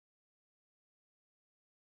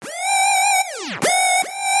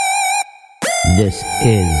This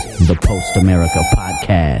is the Post America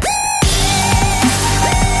Podcast.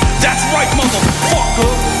 That's right, motherfucker.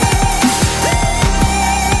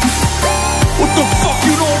 What the fuck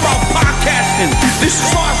you know about podcasting? This is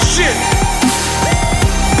our shit.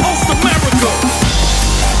 Post America.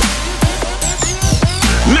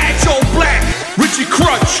 Macho Black, Richie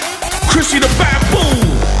Crutch, Chrissy the Baboon.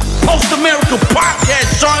 Post America Podcast,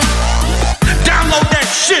 son. Download that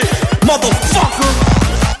shit, motherfucker.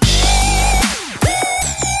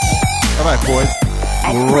 All right, boys.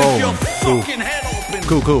 I'll We're break rolling. your fucking head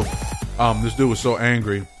open. Cool. This dude was so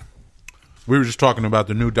angry. We were just talking about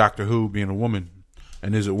the new Doctor Who being a woman,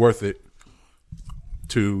 and is it worth it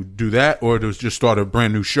to do that, or to just start a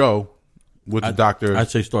brand new show with the Doctor?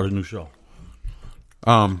 I'd say start a new show.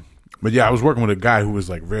 But yeah, I was working with a guy who was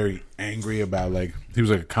like very angry about, like, he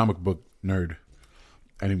was like a comic book nerd,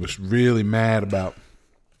 and he was really mad about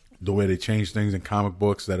the way they change things in comic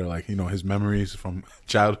books that are like, you know, his memories from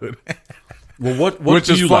childhood. Well, what Which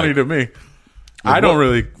do is you funny like? to me. I don't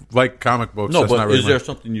really like comic books. No, That's but not really is there my-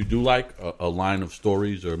 something you do like? A line of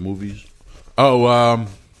stories or movies?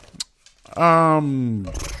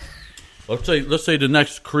 Let's say the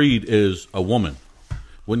next Creed is a woman.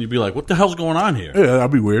 Wouldn't you be like, what the hell's going on here? Yeah,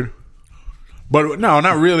 that'd be weird. But no,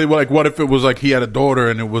 not really. Like, what if it was like he had a daughter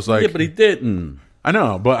and it was like... Yeah, but he didn't. I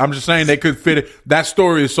know, but I'm just saying they could fit it. That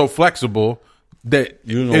story is so flexible that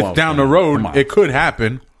You know what I'm it's down saying. the road. Come on. It could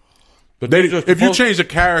happen. But They, these are if you supposed- change the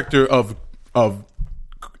character of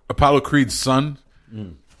Apollo Creed's son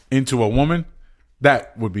into a woman,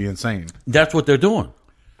 that would be insane. that's what they're doing.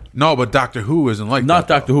 No, but Doctor Who isn't like Not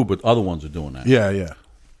that. Doctor Who, but other ones are doing that. Yeah.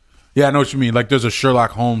 I know what you mean. Like, there's a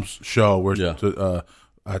Sherlock Holmes show where Yeah.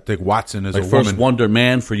 I think Watson is Like a first woman. Wonder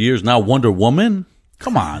Man for years, now Wonder Woman?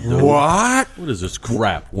 Come on, dude. What? What is this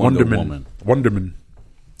crap? Wonder Woman. Wonderman.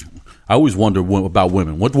 I always wonder about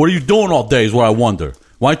women. What are you doing all day is what I wonder.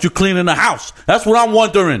 Why aren't you cleaning the house? That's what I'm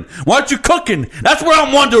wondering. Why aren't you cooking? That's what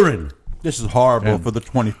I'm wondering. This is horrible for the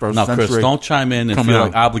 21st Now, century. Chris, don't chime in and Coming feel out.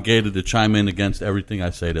 like obligated to chime in against everything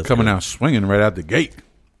I say. That's Coming good. out swinging right out the gate.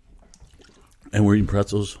 And we're eating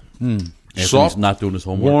pretzels. Anthony's Soft, not doing his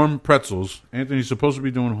homework. warm pretzels. Anthony's supposed to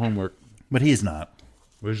be doing homework. But he's not.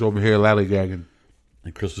 We're just over here lollygagging.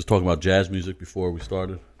 And Chris was talking about jazz music before we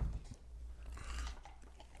started.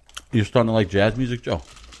 You're starting to like jazz music, Joe?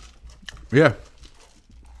 Yeah.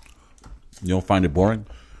 You don't find it boring?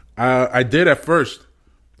 I did at first.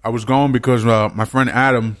 I was going because my friend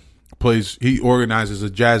Adam he organizes a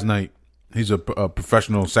jazz night. He's a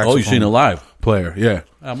professional saxophone Oh, you've seen it live? player. Yeah.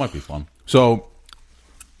 That might be fun. So,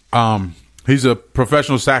 he's a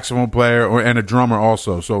professional saxophone player and a drummer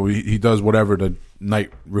also. So he does whatever the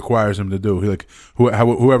night requires him to do. He like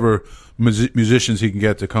whoever musicians he can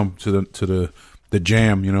get to come to the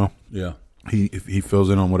jam. You know, Yeah. he fills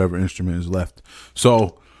in on whatever instrument is left.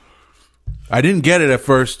 So I didn't get it at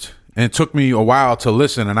first, and it took me a while to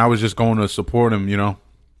listen. And I was just going to support him. You know,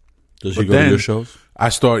 Does But he go to then your shows?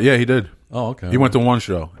 Yeah, he did. Oh, okay. He went to one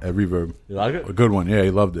show at Reverb. You like A it? good one. Yeah,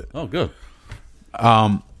 he loved it. Oh, good.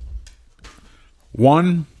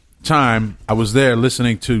 One time I was there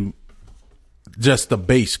listening to just the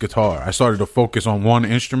bass guitar. I started to focus on one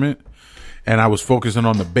instrument, and I was focusing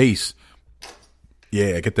on the bass.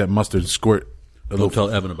 Yeah, get that mustard squirt. A Don't little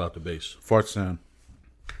tell Evan about the bass. fart sound.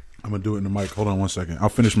 I'm going to do it in the mic. Hold on one second. I'll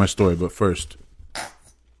finish my story, but first.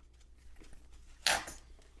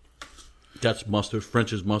 That's mustard.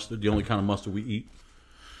 French's mustard, the only kind of mustard we eat.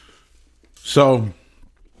 So,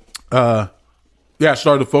 I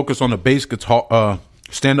started to focus on the bass guitar,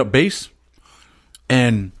 stand-up bass,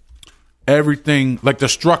 and everything, like the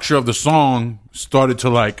structure of the song started to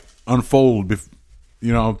like unfold,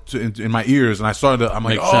 in my ears, and I'm like,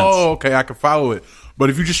 Makes oh, sense. okay, I can follow it. But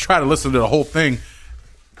if you just try to listen to the whole thing,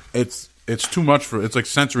 it's too much it's like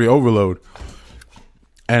sensory overload,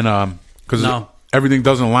 and because No. everything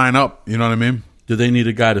doesn't line up, you know what I mean? Do they need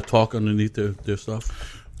a guy to talk underneath their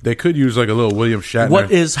stuff? They could use like a little William Shatner. What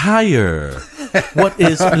is higher? What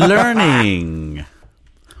is learning?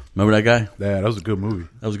 Remember that guy? Yeah, that was a good movie.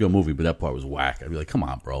 That was a good movie, but that part was whack. I'd be like, come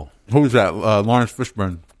on, bro. Who was that? Lawrence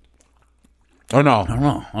Fishburne. Oh I no, don't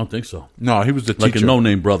know. I don't think so. no, he was the Like teacher. a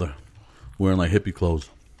no-name brother wearing like hippie clothes.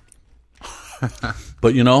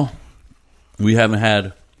 But we haven't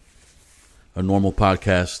had a normal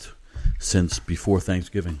podcast since before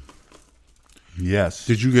Thanksgiving. Yes.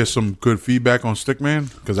 Did you get some good feedback on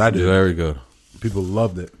Stickman? Because I did. Very good. People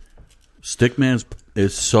loved it. Stickman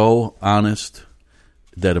is so honest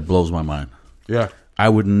that it blows my mind. Yeah. I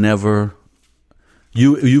would never.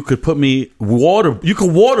 You could put me You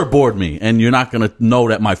could waterboard me, and you're not going to know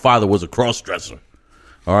that my father was a cross-dresser.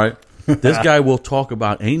 All right, this guy will talk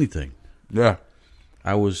about anything. Yeah.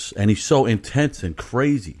 and he's so intense and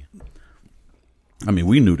crazy. I mean,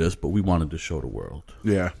 we knew this, but we wanted to show the world.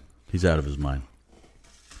 Yeah. He's out of his mind.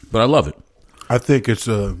 But I love it. I think it's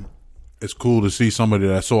cool to see somebody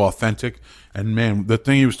that's so authentic. And man, the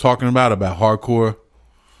thing he was talking about hardcore,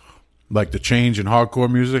 like the change in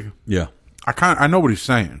hardcore music. Yeah. I know what he's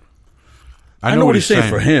saying. I know what he's saying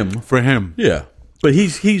for him. For him. Yeah. But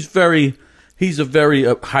he's a very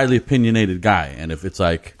highly opinionated guy. And if it's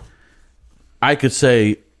like, I could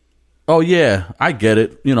say, oh yeah, I get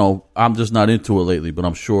it. You know, I'm just not into it lately, but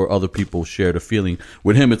I'm sure other people share the feeling.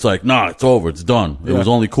 With him, it's like, nah, it's over. It's done. It was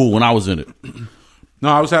only cool when I was in it. No,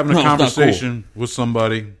 I was having a No, it's not conversation with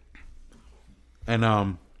somebody, and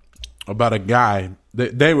about a guy.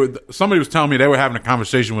 Somebody was telling me they were having a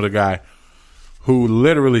conversation with a guy who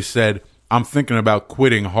literally said, "I'm thinking about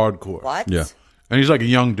quitting hardcore." What? Yeah. And he's like a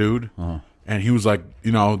young dude, and he was like,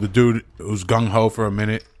 you know, the dude was gung ho for a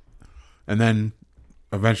minute, and then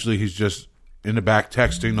eventually he's just in the back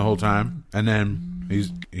texting the whole time, and then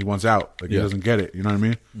he wants out, like he doesn't get it. You know what I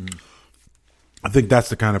mean? I think that's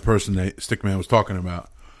the kind of person that Stickman was talking about.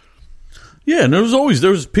 Yeah, and there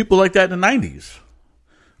was people like that in the 90s.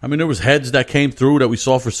 I mean, there was heads that came through that we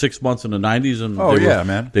saw for 6 months in the 90s, and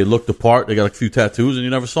man. They looked apart. They got a few tattoos, and you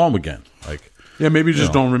never saw them again. Like, Yeah, maybe you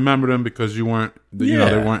just don't remember them because you weren't, you know,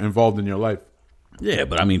 they weren't involved in your life. yeah,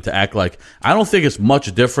 but I mean, to act like, I don't think it's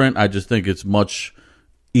much different. I just think it's much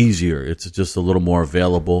easier. It's just a little more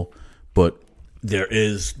available. But there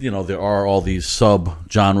is, you know, there are all these sub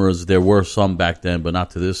genres. There were some back then, but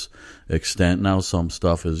not to this extent. Now some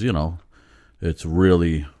stuff is, you know, it's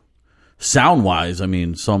really sound wise. I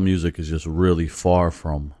mean, some music is just really far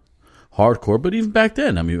from hardcore. But even back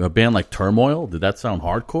then, I mean, a band like Turmoil, did that sound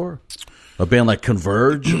hardcore? A band like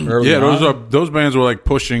Converge, early on? those bands were like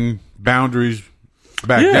pushing boundaries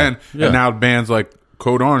back then, and now bands like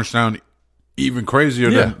Code Orange sound even crazier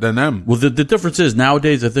than them. Well, the difference is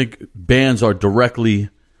nowadays I think bands are directly,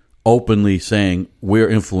 openly saying we're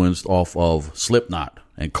influenced off of Slipknot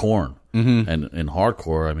and Korn. Mm-hmm. And in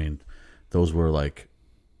hardcore, I mean, those were like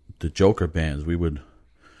the Joker bands. We would,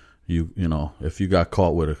 you know, if you got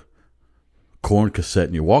caught with a Korn cassette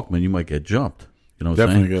in your Walkman, you might get jumped. You know what I'm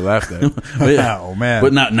saying? Definitely get laughed at. But yeah. Oh man!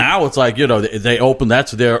 But now it's like, you know, they open,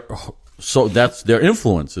 that's their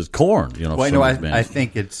influence is Korn. You know, Well, some of these bands. I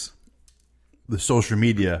think it's the social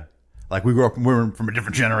media. Like we were from a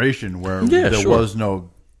different generation where there was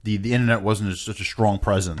no the internet wasn't such a strong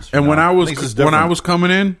presence. And when I was different.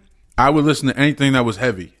 coming in, I would listen to anything that was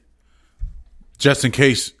heavy, just in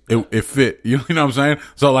case it fit. You know what I'm saying?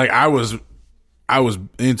 So like I was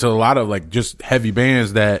into a lot of like just heavy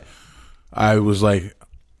bands that I was like,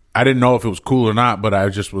 I didn't know if it was cool or not, but I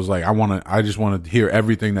just was like, I just want to hear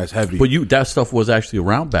everything that's heavy. But that stuff was actually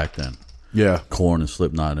around back then. Yeah, Korn and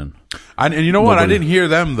Slipknot and you know what? I didn't hear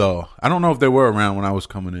them though. I don't know if they were around when I was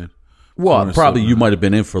coming in. well, probably you might have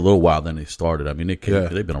been in for a little while. Then they started. I mean, they've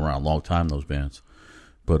been around a long time. Those bands,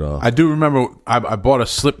 but I do remember I bought a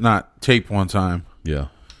Slipknot tape one time. Yeah,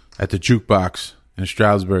 at the jukebox in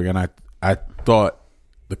Stroudsburg, and I thought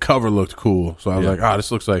the cover looked cool, so I was like, "Oh,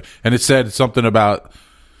 this looks like," and it said something about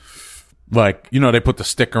like, you know, they put the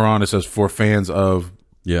sticker on that says "for fans of."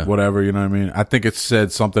 Yeah. Whatever, you know what I mean? I think it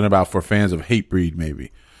said something about for fans of Hatebreed,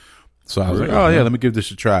 maybe. So I was like, oh, yeah, let me give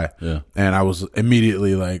this a try. Yeah. And I was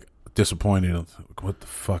immediately, like, disappointed. Like, what the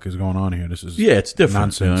fuck is going on here? This is it's different.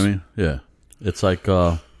 nonsense. You know what I mean? Yeah. It's like...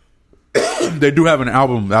 they do have an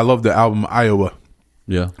album. I love the album Iowa.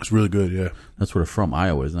 Yeah. It's really good, yeah. That's where they're from,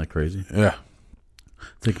 Iowa. Isn't that crazy? Yeah. I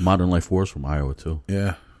think Modern Life War's from Iowa, too.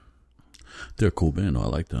 Yeah. They're a cool band, though. I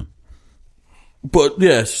like them. But,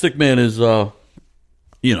 yeah, Stickman is...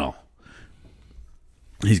 you know,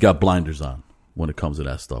 he's got blinders on when it comes to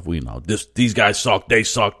that stuff. We know these guys suck, they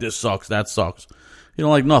suck, this sucks, that sucks. You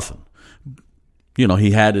don't like nothing. You know,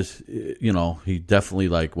 he had his, you know, he definitely,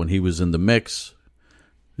 like, when he was in the mix,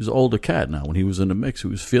 he's an older cat now. When he was in the mix, he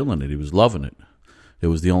was feeling it. He was loving it. It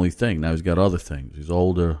was the only thing. Now he's got other things. He's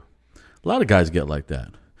older. A lot of guys get like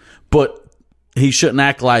that. But he shouldn't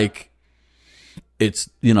act like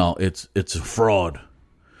it's, you know, it's a fraud.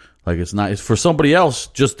 Like, it's not, it's for somebody else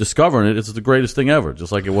just discovering it. It's the greatest thing ever,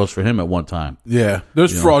 just like it was for him at one time. Yeah.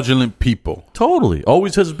 There's fraudulent people. Totally.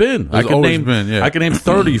 Always has been. I can name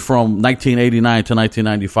 30 from 1989 to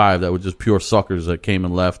 1995 that were just pure suckers that came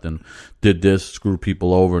and left and did this, screwed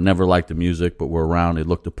people over, never liked the music, but were around. They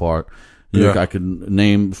looked apart. I could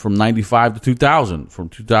name from 95 to 2000, from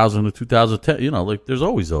 2000 to 2010. You know, like, there's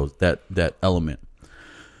always that element.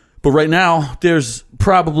 But right now, there's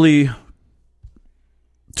probably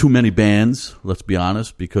too many bands, let's be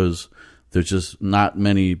honest, because there's just not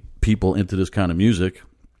many people into this kind of music.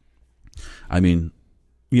 I mean,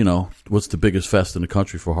 you know, what's the biggest fest in the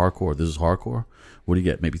country for hardcore? This is hardcore. What do you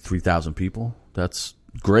get? Maybe 3,000 people. That's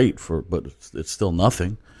great but it's still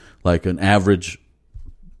nothing. Like an average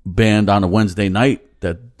band on a Wednesday night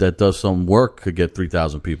that does some work could get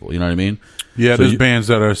 3,000 people. You know what I mean? Yeah, so there's bands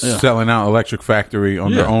that are selling out Electric Factory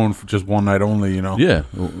on their own for just one night only, you know? Yeah.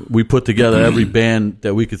 We put together every band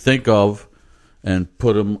that we could think of and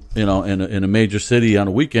put them, you know, in a major city on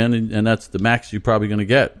a weekend, and that's the max you're probably going to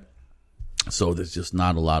get. So there's just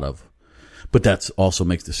not a lot of... But that's also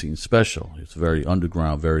makes the scene special. It's very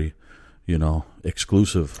underground, very, you know,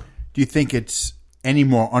 exclusive. Do you think it's any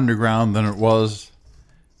more underground than it was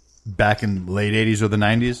back in the late 80s or the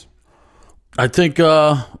 90s? I think,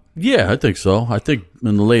 I think so. I think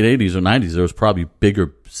in the late 80s or 90s, there was probably bigger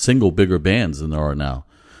bands than there are now.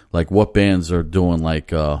 Like what bands are doing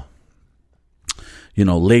like, you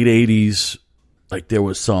know, late 80s, like there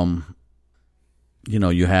was some, you know,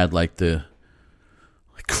 you had like the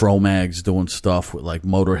like Cro-Mags doing stuff with like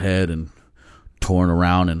Motorhead and touring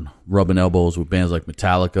around and rubbing elbows with bands like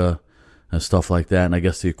Metallica and stuff like that. And I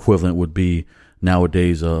guess the equivalent would be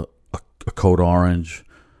nowadays a Code Orange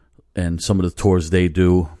and some of the tours they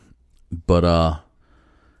do. But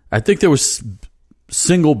I think there was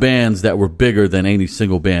single bands that were bigger than any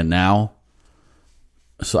single band now.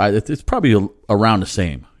 So it's probably around the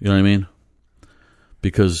same. You know what I mean?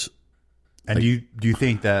 Because... And do you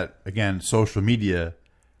think that, again, social media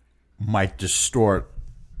might distort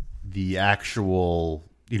the actual,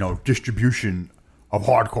 you know, distribution of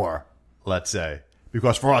hardcore, let's say?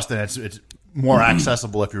 Because for us, then it's more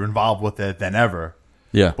accessible if you're involved with it than ever.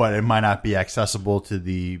 Yeah. But it might not be accessible to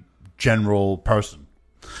the general person.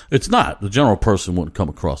 It's not. The general person wouldn't come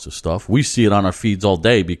across this stuff. We see it on our feeds all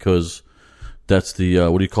day because that's the,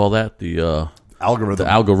 what do you call that? The algorithm.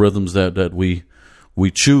 The algorithms that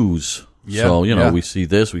we choose. Yeah, so, you know, we see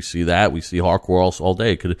this, we see that, we see hardcore all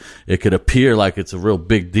day. It could appear like it's a real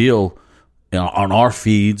big deal, you know, on our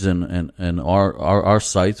feeds and our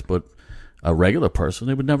sites, but a regular person,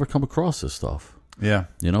 they would never come across this stuff. Yeah.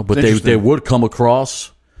 You know, but they would come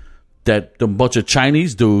across that a bunch of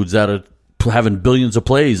Chinese dudes that are having billions of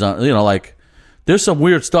plays on, you know, like there's some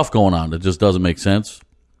weird stuff going on that just doesn't make sense.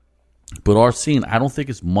 But our scene, I don't think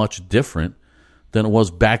it's much different than it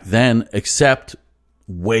was back then, except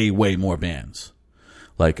way more bands.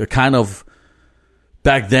 Like a kind of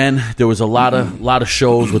back then there was a lot of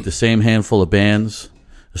shows with the same handful of bands,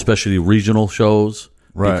 especially regional shows,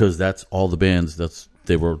 right? Because that's all the bands that's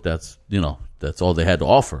all they had to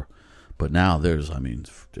offer. But now there's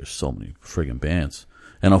so many friggin' bands,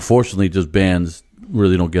 and unfortunately just bands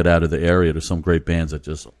really don't get out of the area. There's some great bands that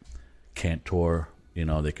just can't tour. You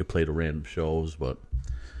know, they could play the random shows, but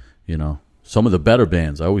you know, some of the better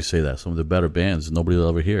bands, I always say that, some of the better bands nobody will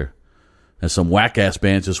ever hear. And some whack-ass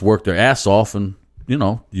bands just work their ass off and, you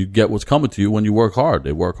know, you get what's coming to you when you work hard.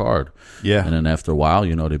 They work hard. Yeah. And then after a while,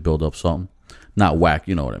 you know, they build up something. Not whack,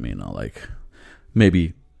 you know what I mean? Like,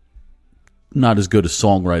 maybe not as good a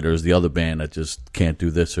songwriter as the other band that just can't do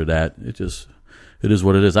this or that. It is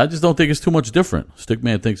what it is. I just don't think it's too much different.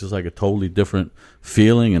 Stickman thinks it's like a totally different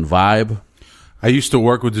feeling and vibe. I used to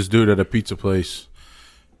work with this dude at a pizza place,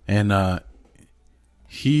 and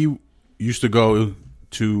he used to go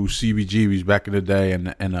to CBGB's back in the day, and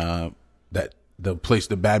that the place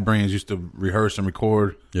the Bad Brains used to rehearse and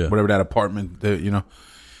record, whatever that apartment, you know,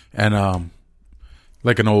 and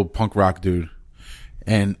like an old punk rock dude.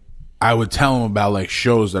 And I would tell him about like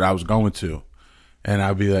shows that I was going to, and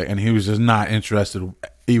I'd be like, and he was just not interested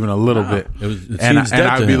even a little bit. And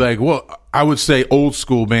I'd be like, well, I would say old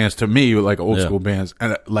school bands to me, like old school bands,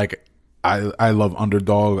 and like I love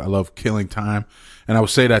Underdog, I love Killing Time, and I would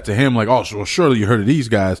say that to him, like, oh, well, surely you heard of these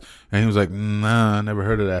guys, and he was like, nah, I never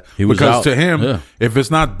heard of that. Because to him, if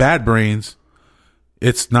it's not Bad Brains,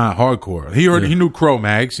 it's not hardcore. He knew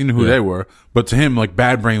Cro-Mags, he knew who they were, but to him, like,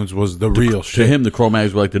 Bad Brains was the real shit. To him, the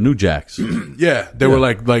Cro-Mags were like the New Jacks. They were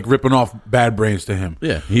like ripping off Bad Brains to him.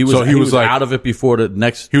 Yeah, he was like out of it before the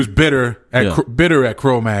next. He was bitter at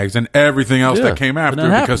Cro-Mags and everything else that came after,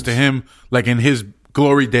 because to him, like in his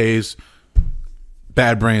glory days,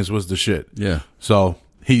 Bad Brains was the shit. Yeah. So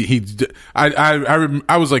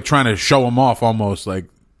I was like trying to show him off almost, like,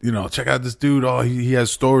 you know, check out this dude. Oh, he has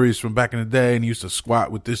stories from back in the day, and he used to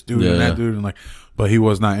squat with this dude and that dude, and like, but he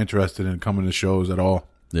was not interested in coming to shows at all.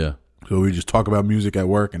 Yeah. So we just talk about music at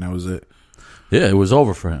work, and that was it. Yeah, it was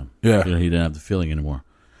over for him. Yeah. You know, he didn't have the feeling anymore.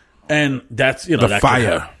 And that's, you know, the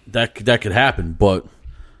fire. That could happen, but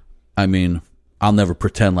I mean, I'll never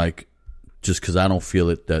pretend like just because I don't feel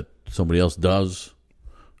it that somebody else does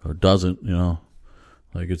or doesn't, you know.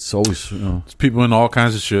 Like it's always, It's people in all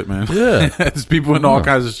kinds of shit, man. Yeah. It's people in all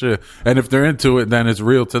kinds of shit. And if they're into it, then it's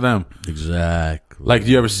real to them. exactly. Like,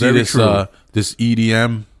 do you ever see Very this true. this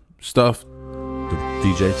EDM stuff? the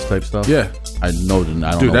DJ type stuff. Yeah. I know. I don't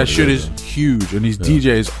know Dude, what that it shit is huge. And these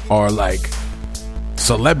DJs are like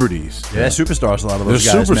celebrities. Yeah, superstars. A lot of They're those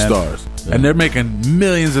guys, man. superstars. And they're making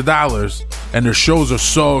millions of dollars. And their shows are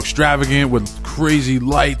so extravagant with crazy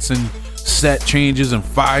lights and set changes and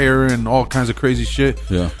fire and all kinds of crazy shit.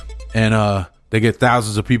 Yeah. And they get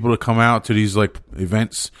thousands of people to come out to these like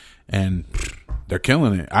events, and they're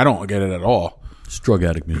killing it. I don't get it at all. It's drug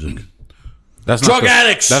addict music. That's Drug not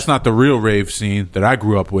addicts! That's not the real rave scene that I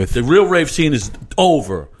grew up with. The real rave scene is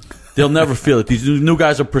over. They'll never feel it. These new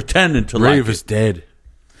guys are pretending to Rave like is it. dead.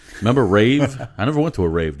 Remember rave? I never went to a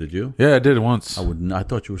rave. Did you? Yeah, I did it once. I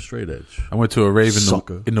thought you were straight edge. I went to a rave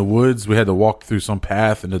Sucker. in the woods. We had to walk through some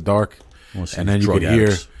path in the dark, wanna see and then drug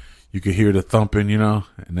addicts. you could hear the thumping, you know,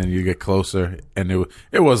 and then you get closer, and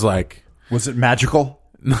it was like Was it magical?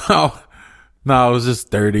 no, it was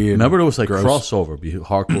just dirty. And Remember there was like gross. crossover, be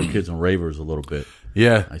hardcore kids and ravers a little bit.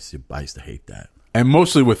 Yeah, I used to hate that. and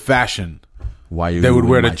mostly with fashion. Why They would in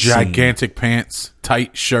wear the my scene? gigantic pants,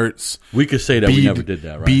 tight shirts. We could say that we never did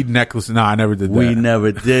that, right? Bead necklace. No, I never did that. We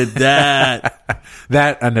never did that.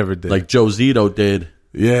 That I never did. Like Joe Zito did.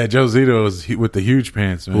 yeah, Joe Zito was with the huge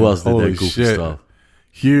pants, man. Who else did Holy that goofy shit. stuff?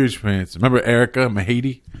 Huge pants. Remember Erica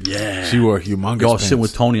Mahady? Yeah. She wore humongous Y'all pants. sitting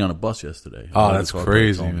with Tony on a bus yesterday. Oh, that's Talked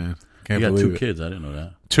crazy, about Tony. man. He Can't got believe 2 it. kids. I didn't know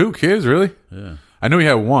that. 2 kids, really? Yeah. I knew he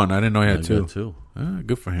had 1. I didn't know he had He 2. got 2.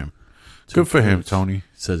 Good for him. Good for him, Tony. He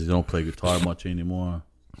says he don't play guitar much anymore.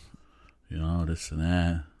 You know, this and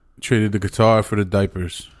that. Traded the guitar for the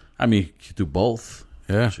diapers. I mean, you could do both.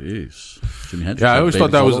 Yeah. Jeez. Jimi Hendrix Yeah, I had always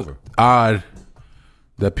thought babies that all was over. odd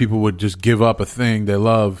that people would just give up a thing they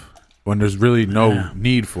love when there's really no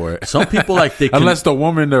need for it. Some people like they can, Unless the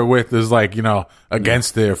woman they're with is like, you know,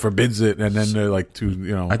 against it or forbids it, and then they're like too,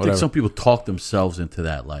 you know, I think whatever. some people talk themselves into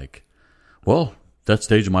that, like, well, that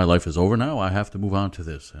stage of my life is over now. I have to move on to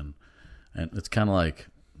this, and it's kind of like,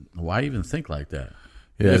 why even think like that?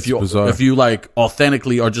 Yeah, it's bizarre. If you like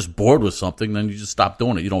authentically are just bored with something, then you just stop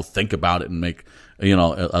doing it. You don't think about it and make, you know,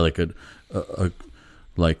 like a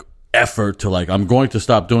like effort to like, I'm going to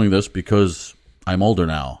stop doing this because I'm older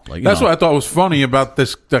now. Like That's what I thought was funny about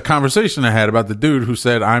the conversation I had about the dude who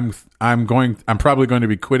said I'm probably going to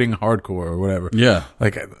be quitting hardcore or whatever. Yeah.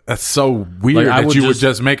 Like that's so weird Like, I that would you would just-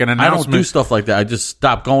 just make an I announcement. don't do stuff like that. I just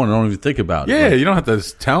stop going and don't even think about it. Yeah, Like, you don't have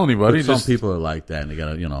to tell anybody. some Just, people are like that, and they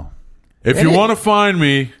gotta, you know, if you want to find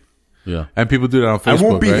me, yeah. and people do that on I Facebook,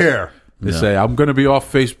 won't be right? here. They say I'm going to be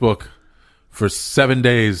off Facebook for 7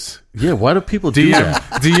 days. Yeah, why do people do that?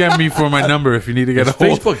 DM me for my number if you need to get Is a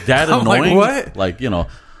hold. Facebook that I'm annoying? like, what? Like, you know,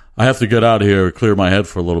 I have to get out of here, clear my head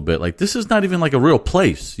for a little bit. Like, this is not even like a real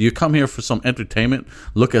place. You come here for some entertainment,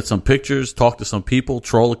 look at some pictures, talk to some people,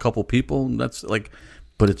 troll a couple people. And that's like,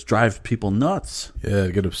 but it drives people nuts. Yeah,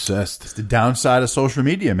 get obsessed. The downside of social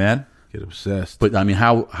media, man. Get obsessed. But I mean,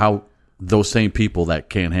 how those same people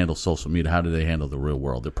that can't handle social media, how do they handle the real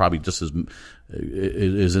world? They're probably just as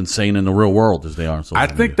insane in the real world as they are in social I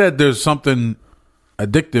media. think that there's something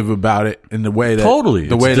addictive about it in the way that Totally.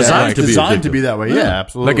 the It's way designed that like, to be Designed addictive. to be that way. Yeah,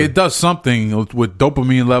 absolutely. like it does something with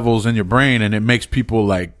dopamine levels in your brain, and it makes people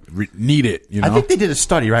like need it. You know, I think they did a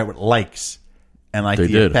study, right, with likes and like They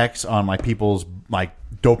the did. effects on like people's like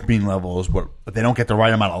dopamine levels, but they don't get the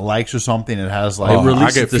right amount of likes or something. It has like It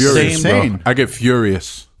releases I get the furious, same- bro. I get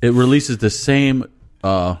furious. It releases the same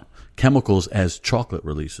chemicals as chocolate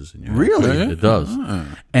releases in your head. Really? It does.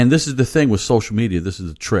 And this is the thing with social media. This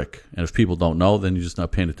is the trick. And if people don't know, then you're just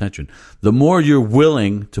not paying attention. The more you're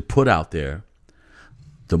willing to put out there,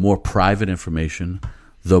 the more private information,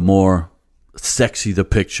 the more sexy the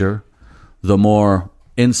picture, the more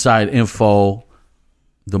inside info,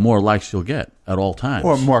 the more likes you'll get at all times.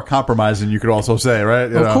 or more compromising. You could also say, right?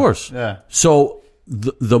 You Of know? course. Yeah. So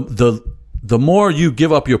the more you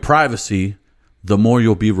give up your privacy, the more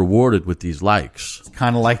you'll be rewarded with these likes.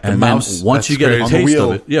 Kind of like the And mouse. then once you that's get a on the taste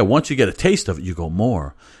wheel. of it, yeah, once you get a taste of it, you go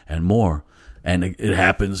more and more, and it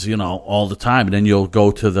happens, you know, all the time. And then you'll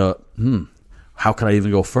go to the how can I even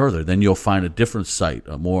go further? Then you'll find a different site,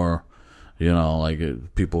 a more, you know, like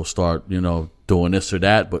people start, you know, doing this or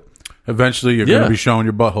that. But Eventually, you're Yeah. going to be showing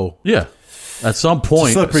your butthole. yeah, at some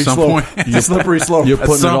point, Slippery some slope. point. It's a slippery slope. you're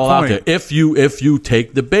putting it some all out point. there. If you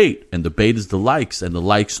take the bait, and the bait is the likes, and the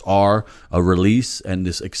likes are a release and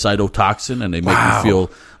this excitotoxin, and they make you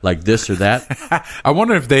feel like this or that. I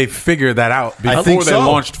wonder if they figured that out before think they so.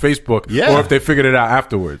 launched Facebook, Yeah. or if they figured it out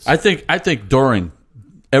afterwards. I think during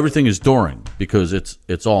everything is during because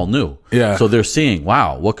it's all new. Yeah. So they're seeing,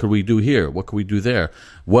 wow, what could we do here? What could we do there?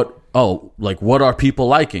 What are people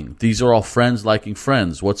liking? These are all friends liking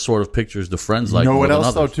friends. What sort of pictures do friends like? You know more what than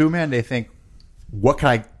else, though, others? too, man? They think, what can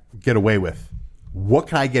I get away with? What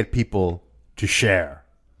can I get people to share?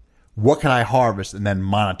 What can I harvest and then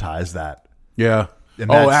monetize that? Yeah. And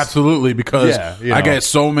Oh, that's- absolutely. Because Yeah, you I know. get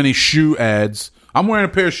so many shoe ads. I'm wearing a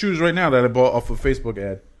pair of shoes right now that I bought off a Facebook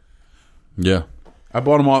ad. Yeah. I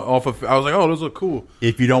bought them off of. I was like, oh, those look cool.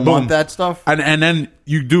 If you don't Boom. want that stuff, And then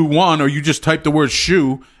you do one, or you just type the word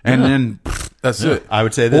shoe, and then that's it. I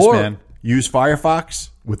would say this, Or- man. Use Firefox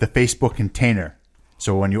with the Facebook container.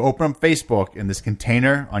 So when you open up Facebook in this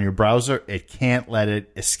container on your browser, it can't let it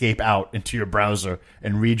escape out into your browser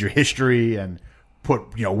and read your history and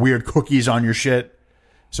put weird cookies on your shit.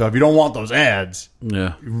 So if you don't want those ads,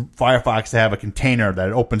 Yeah. Firefox to have a container that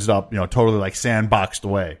it opens it up, totally like sandboxed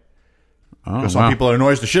away. Because some wow. people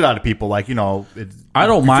annoys the shit out of people, like I don't you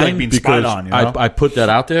feel like mind being because spied on. I put that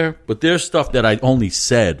out there, but there's stuff that I only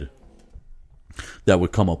said that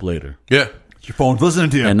would come up later. Yeah. Your phone's listening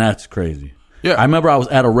to you. And that's crazy. Yeah. I remember I was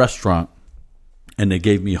at a restaurant and they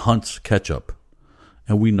gave me Hunt's ketchup.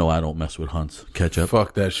 And we know I don't mess with Hunt's ketchup.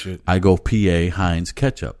 Fuck that shit. I go PA Heinz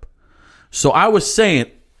ketchup. So I was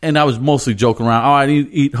saying, and I was mostly joking around, I need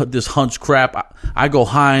to eat this Hunt's crap. I go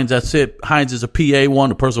Heinz, that's it. Heinz is a PA one.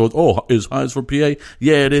 The person goes, oh, is Heinz for PA?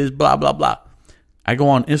 Yeah, it is, blah, blah, blah. I go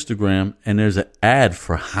on Instagram and there's an ad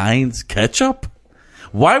for Heinz ketchup?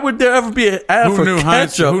 Why would there ever be an ad for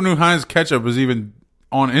ketchup? Who knew Heinz ketchup was even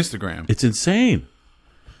on Instagram? It's insane.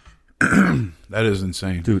 That is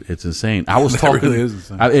insane. Dude, it's insane. I was That talking. really is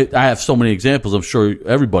insane. I have so many examples. I'm sure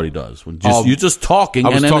everybody does. When Oh, you're just talking. I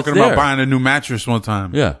was and then talking it's about there. buying a new mattress one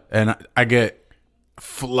time. Yeah. And I get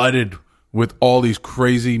flooded with all these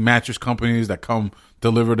crazy mattress companies that come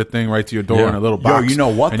deliver the thing right to your door Yeah. in a little Yo, box. you know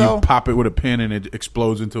what, and though? you pop it with a pin and it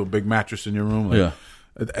explodes into a big mattress in your room. Like,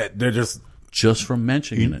 Yeah. They're just from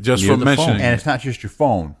mentioning it. Just near from the mentioning phone. it. And it's not just your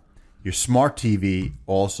phone. Your smart TV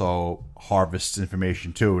also harvests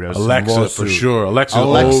information too. There's some Alexa for lawsuit. sure. Alexa's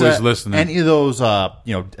always listening. Any of those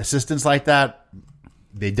assistants like that,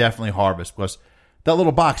 they definitely harvest because that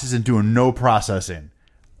little box isn't doing no processing.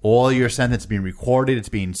 All your sentence is being recorded. It's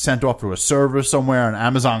being sent off to a server somewhere on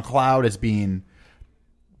Amazon Cloud. It's being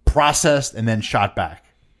processed and then shot back.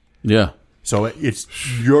 Yeah. So it's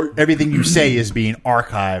everything you say is being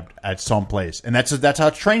archived at some place, and that's how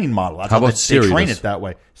it's training model. That's How about they Siri train does? it that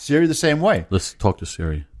way. Siri the same way. Let's talk to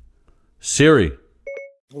Siri. Siri.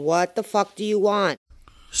 What the fuck do you want?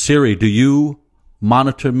 Siri, do you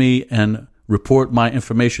monitor me and report my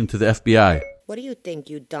information to the FBI? What do you think,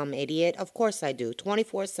 you dumb idiot? Of course I do.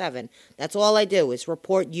 24/7. That's all I do is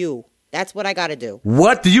report you. That's what I gotta do.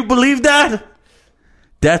 What? Do you believe that?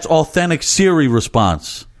 That's authentic Siri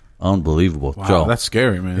response. Unbelievable. wow, Joe, that's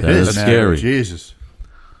scary, man. That is man. scary. Jesus.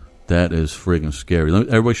 that is friggin' scary.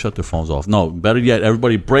 Everybody shut their phones off. No, better yet,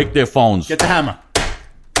 everybody break their phones. Get the hammer.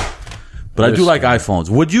 But I do like iPhones.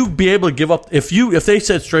 Would you be able to give up if they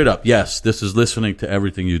said straight up, yes, this is listening to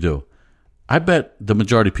everything you do? I bet the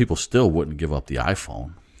majority of people still wouldn't give up the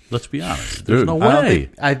iPhone. Let's be honest. There's Dude, no I don't way.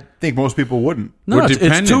 I think most people wouldn't. No, We're it's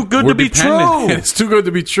dependent. too good We're to be dependent. true. It's too good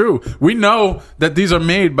to be true. We know that these are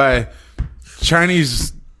made by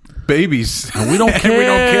Chinese babies. And we don't And we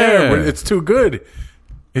don't care. care. It's too good.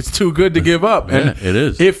 It's too good to give up. And Yeah, it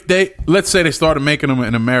is. If let's say they started making them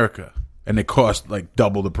in America and they cost like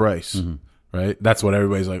double the price, Mm-hmm. right? That's what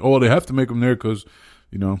everybody's like. Oh, they have to make them there because,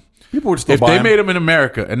 People would still if buy they them. made them in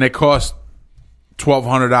America and they cost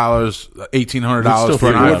 $1,200, $1,800 We'd still for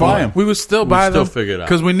an figure it out. iPhone, we would still buy still them figure it out.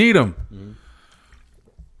 because we need them.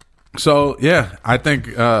 So yeah, I think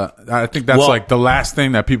that's Well- like the last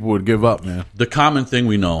thing that people would give up, man. The common thing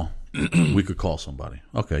we know, we could call somebody.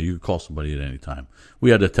 Okay, you could call somebody at any time.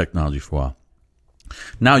 We had that technology for a while.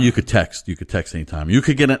 Now you could text. You could text anytime. You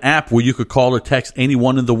could get an app where you could call or text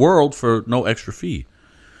anyone in the world for no extra fee.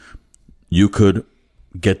 You could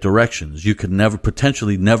get directions. You could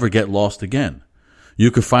potentially never get lost again. You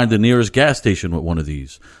could find the nearest gas station with one of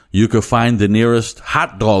these. You could find the nearest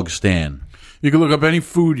hot dog stand. You can look up any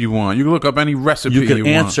food you want. You can look up any recipe You could want.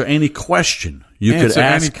 answer any question. You could Answer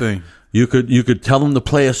ask anything. You could tell them to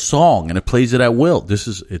play a song and it plays it at will.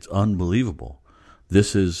 It's unbelievable.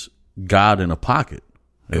 This is God in a pocket.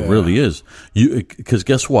 It really is. Because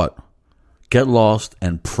guess what? Get lost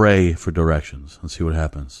and pray for directions and see what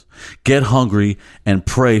happens. Get hungry and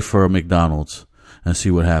pray for a McDonald's and see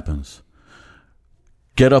what happens.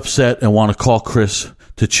 Get upset and want to call Chris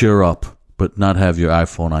to cheer up, but not have your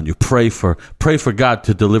iPhone on you. Pray for God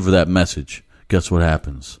to deliver that message. Guess what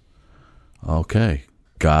happens? Okay.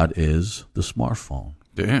 God is the smartphone.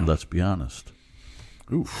 Damn. Let's be honest.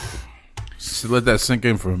 Oof. So let that sink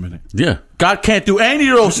in for a minute. Yeah. God can't do any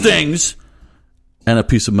of those things. And a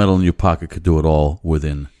piece of metal in your pocket could do it all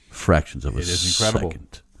within fractions of a second. It is incredible.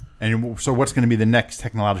 And so what's going to be the next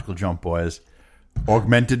technological jump, boys?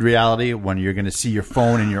 Augmented reality, when you're going to see your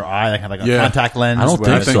phone in your eye, like a contact lens. I don't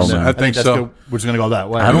think so, man. I think so. We're just going to go that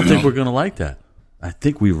way. I don't think we're going to like that. I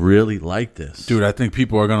think we really like this. Dude, I think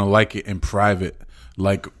people are going to like it in private.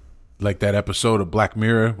 Like that episode of Black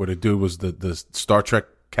Mirror where the dude was the Star Trek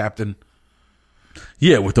captain.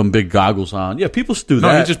 Yeah, with them big goggles on. Yeah, people do No,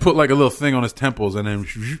 that. he just put like a little thing on his temples and then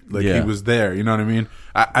he was there. You know what I mean?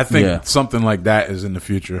 I think something like that is in the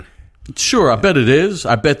future. Sure, I bet it is.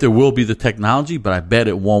 I bet there will be the technology, but I bet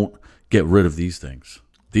it won't get rid of these things.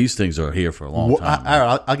 These things are here for a long time.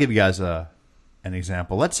 I'll give you guys an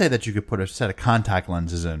example. Let's say that you could put a set of contact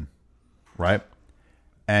lenses in, right?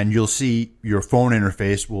 And you'll see your phone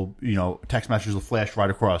interface will, text messages will flash right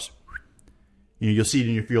across. You'll see it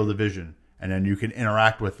in your field of vision, and then you can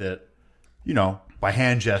interact with it, by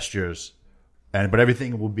hand gestures, but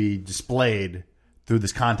everything will be displayed through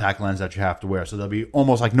this contact lens that you have to wear. So there'll be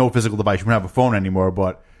almost like no physical device. You won't have a phone anymore,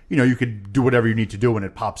 but you could do whatever you need to do when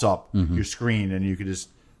it pops up your screen, and you could just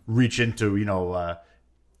reach into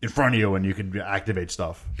in front of you, and you can activate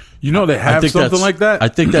stuff. They have something like that? I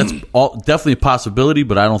think that's definitely a possibility,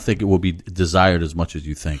 but I don't think it will be desired as much as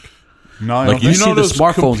you think. No, like you see the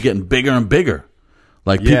smartphones getting bigger and bigger.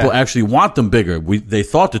 Like people actually want them bigger. They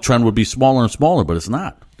thought the trend would be smaller and smaller, but it's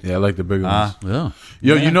not. Yeah, I like the bigger ones. Yeah.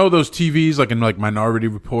 Yo, those TVs like in like Minority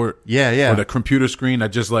Report? Yeah. Or the computer screen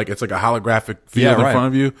that just like it's like a holographic field in front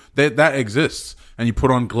of you. That exists. And you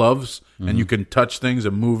put on gloves and you can touch things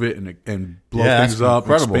and move it and blow things up,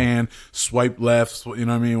 expand, swipe left, you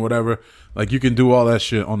know what I mean, whatever. Like you can do all that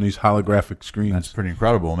shit on these holographic screens. That's pretty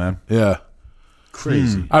incredible, man. Yeah.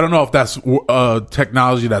 Crazy. I don't know if that's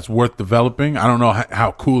technology that's worth developing. I don't know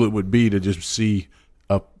how cool it would be to just see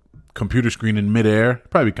a computer screen in midair.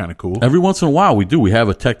 Probably kind of cool. Every once in a while we do. We have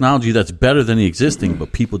a technology that's better than the existing,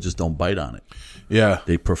 but people just don't bite on it. Yeah.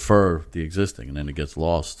 They prefer the existing, and then it gets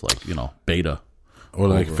lost, like, beta. Or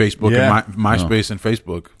like Facebook and MySpace and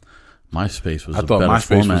Facebook. MySpace was I thought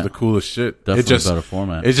MySpace was the coolest shit. Definitely a better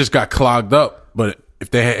format. It just got clogged up. But if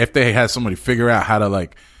they had somebody figure out how to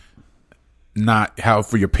like how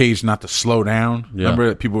for your page not to slow down. Yeah. Remember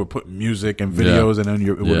that people were putting music and videos and then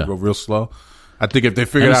it would go real slow. I think if they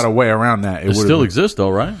figured out a way around that, it still exists though,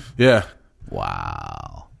 right? Yeah.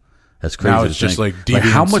 Wow. That's crazy. Now it's just like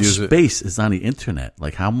how much space is on the internet?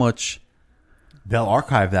 Like how much? They'll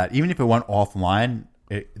archive that. Even if it went offline,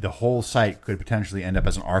 the whole site could potentially end up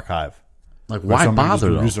as an archive. Like why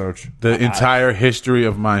bother though? Research. The entire history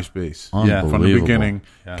of MySpace from the beginning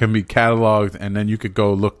can be cataloged, and then you could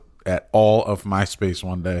go look at all of MySpace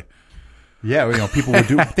one day. Yeah, people would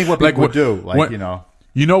do. Think what people would do.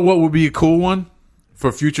 You know what would be a cool one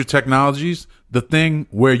for future technologies? The thing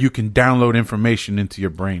where you can download information into your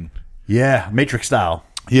brain. Yeah, Matrix style.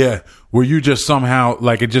 Yeah, where you just somehow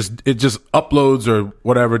like it just uploads or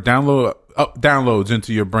whatever downloads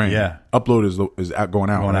into your brain. Yeah, upload is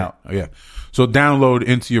going out. Yeah, so download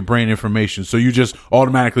into your brain information, so you just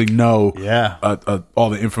automatically know.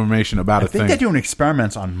 All the information about a thing. I think they're doing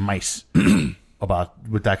experiments on mice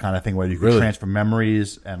with that kind of thing, where you could transfer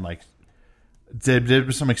memories and like there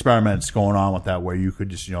was some experiments going on with that where you could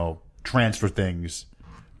just transfer things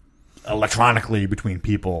electronically between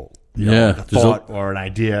people. Like a thought or an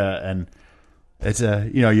idea, and it's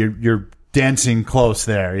you're dancing close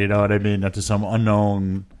there. You know what I mean? To some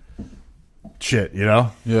unknown shit.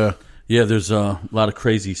 Yeah. There's a lot of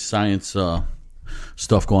crazy science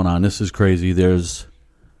stuff going on. This is crazy.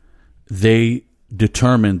 They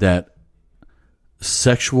determined that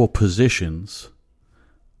sexual positions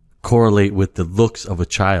correlate with the looks of a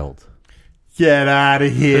child. Get out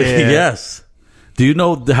of here! Yes. Do you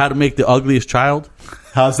know how to make the ugliest child?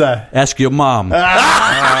 How's that? Ask your mom.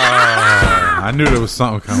 I knew there was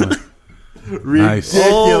something coming.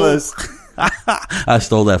 Ridiculous. I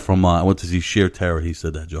stole that from, I went to see Sheer Terror. He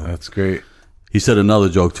said that joke. That's great. He said another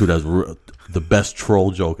joke, too, that's the best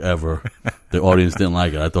troll joke ever. The audience didn't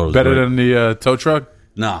like it. I thought it was better great. than the tow truck?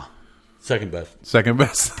 Nah. Second best. Second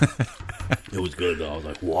best? It was good, though. I was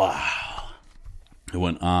like, wow. It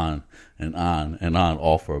went on and on and on,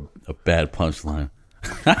 all for a bad punchline.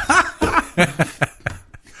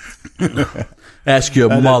 Ask your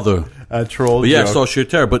mother. A troll joke. So so Sheer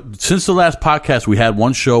Terror. But since the last podcast, we had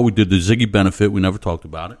one show. We did the Ziggy benefit. We never talked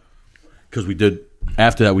about it. Because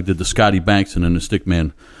after that, we did the Scotty Banks and then the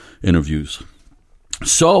Stickman interviews.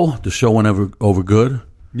 So the show went over good.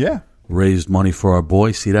 Yeah. Raised money for our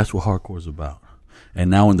boy. See, that's what hardcore is about. And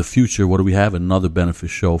now in the future, what do we have? Another benefit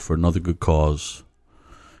show for another good cause.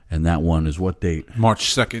 And that one is what date?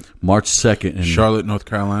 March 2nd, March 2nd. In Charlotte, North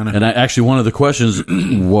Carolina. And actually, one of the questions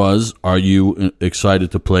was, are you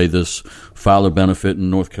excited to play this Fowler benefit in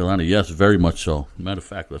North Carolina? Yes, very much so. Matter of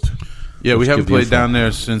fact, let's we haven't give the played info. down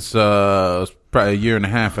there since probably a year and a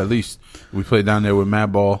half at least. We played down there with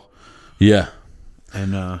Madball Yeah.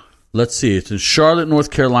 and Let's see. It's in Charlotte,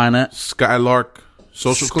 North Carolina. Skylark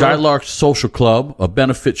Social Club. Skylark Social Club, a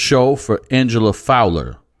benefit show for Angela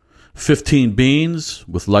Fowler. 15 beans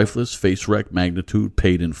with lifeless, face wreck, magnitude,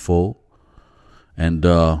 paid in full. And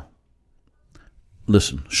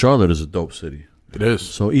listen, Charlotte is a dope city. It is.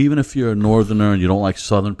 So even if you're a northerner and you don't like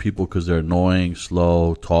southern people because they're annoying,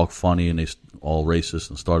 slow, talk funny, and they all racist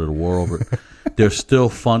and started a war over it, they're still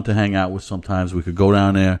fun to hang out with sometimes. We could go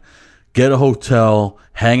down there, get a hotel,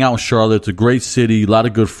 hang out in Charlotte. It's a great city, a lot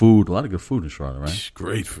of good food. A lot of good food in Charlotte, right?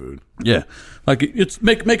 Great food. Yeah. Like, it's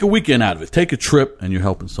make a weekend out of it. Take a trip, and you're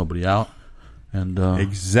helping somebody out. And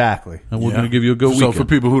Exactly. and we're going to give you a good So weekend. for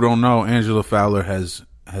people who don't know, Angela Fowler has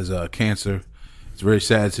cancer. It's a very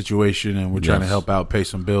sad situation, and we're trying to Yes. help out, pay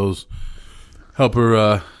some bills, help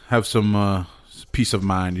her have some peace of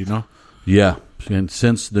mind. You know, Yeah. And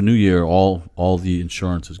since the new year, all the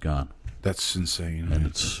insurance is gone. that's insane. And Man.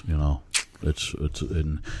 it's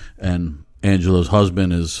and Angela's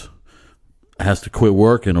husband has to quit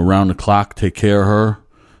work and around the clock take care of her,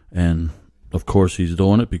 and of course he's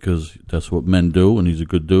doing it because that's what men do, and he's a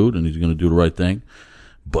good dude and he's going to do the right thing.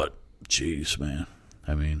 But jeez, man,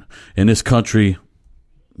 I mean, in this country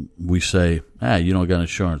we say, you don't got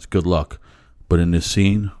insurance, good luck. But in this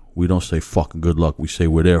scene, we don't say fucking good luck. We say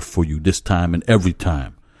we're there for you this time and every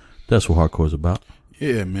time. That's what hardcore is about.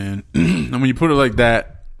 Yeah, man. And when you put it like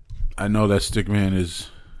that, I know that Stickman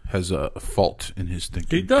has a fault in his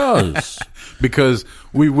thinking. He does. Because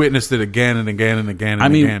we witnessed it again and again and again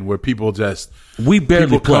and again, where people just We barely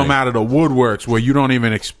people play. come out of the woodworks where you don't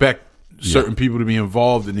even expect certain people to be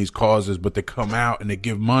involved in these causes, but they come out and they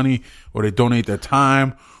give money or they donate their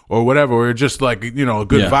time or whatever, or just like, you know,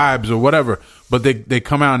 good vibes or whatever. But they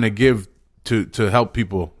come out and they give to help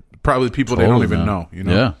people, probably people they don't Totally, even man. know. You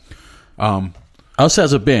know, Yeah. Us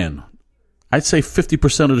as a band, I'd say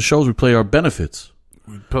 50% of the shows we play are benefits.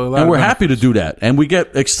 And we're happy to do that. And we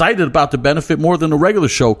get excited about the benefit more than the regular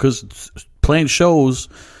show because playing shows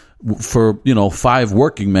for, 5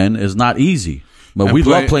 working men is not easy. But And we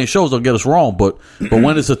play- love playing shows, don't get us wrong. But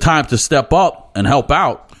when it's a time to step up and help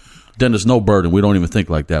out, then there's no burden. We don't even think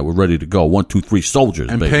like that. We're ready to go. 1, 2, 3 soldiers,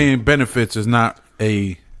 And baby. paying benefits is not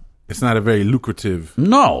a very lucrative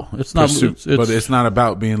No, it's not. pursuit, but it's not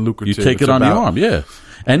about being You lucrative. take It's it on the about- arm, yeah.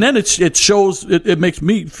 And then it shows, it makes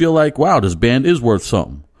me feel like, wow, this band is worth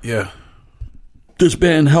something. Yeah. This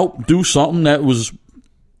band helped do something that was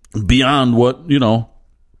beyond what,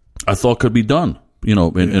 I thought could be done, in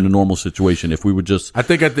a normal situation. If we were just, I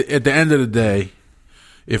think at the end of the day,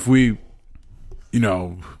 if we,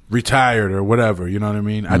 retired or whatever, you know what I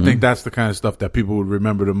mean? I think that's the kind of stuff that people would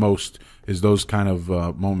remember the most is those kind of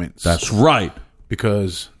moments. that's right.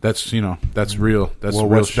 because that's that's real. That's Well,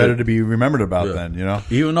 real what's shit. better to be remembered about then, you know?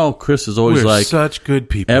 Even though Chris is always We're like, such good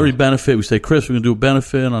people. every benefit, we say, Chris, we're going to do a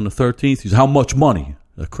benefit on the 13th. He's, how much money?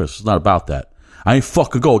 Chris, it's not about that. I ain't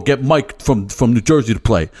fucking go. Get Mike from New Jersey to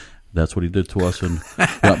play. That's what he did to us. And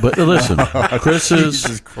but listen, Chris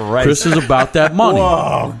is about that money.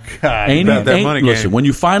 Oh, God. About that money listen, game. when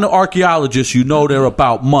you find an archaeologist, you know they're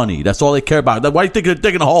about money. That's all they care about. Why do you think they're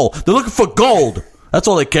digging a hole? They're looking for gold. That's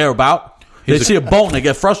all they care about. They see a bone, they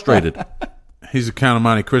get frustrated. He's a Count of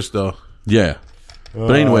Monte Cristo. Yeah.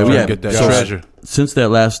 But anyway, Trying yeah. to get that so treasure. since that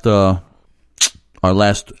last our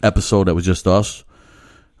last episode that was just us,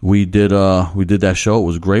 we did that show. It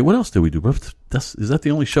was great. What else did we do, bro? Is that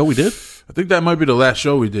the only show we did? I think that might be the last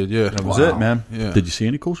show we did. Yeah, That was it, man. Yeah. Did you see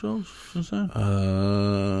any cool shows since then?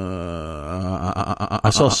 I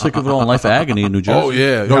saw Sick of It All and Life of Agony in New Jersey. Oh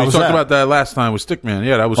yeah, How you was talked that? about that last time with Stickman.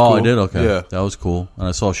 Yeah, that was Oh, cool. I did? Okay. Yeah. That was cool. And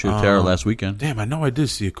I saw Sheer Terror last weekend. Damn, I know I did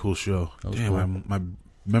see a cool show. Damn, cool. my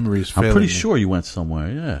memory is failing I'm pretty me. sure you went somewhere,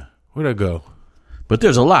 yeah. Where'd I go? But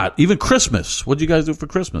there's a lot. Even Christmas. What did you guys do for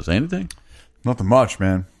Christmas? Anything? Nothing much,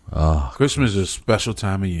 man. Christmas is a special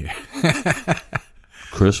time of year.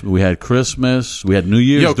 We had Christmas. We had New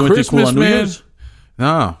Year's. Yo, Do anything cool Christmas, on New man. Year's?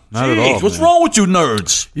 No, not at all. What's man. wrong with you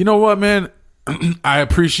nerds? You know what, man? I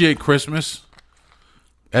appreciate Christmas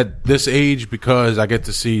at this age because I get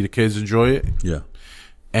to see the kids enjoy it. Yeah.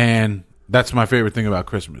 And that's my favorite thing about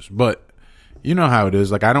Christmas. But you know how it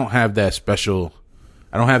is. Like, I don't have that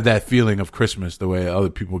feeling of Christmas the way other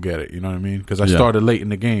people get it. You know what I mean? Because I Yeah. started late in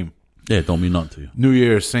the game. Yeah, it don't mean nothing to you. New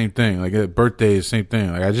Year's, same thing. Like, birthday is same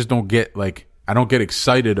thing. Like, I just don't get, like, I don't get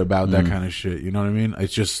excited about that kind of shit. You know what I mean?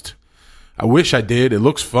 It's just, I wish I did. It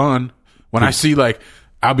looks fun. When I see, like,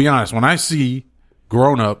 I'll be honest, when I see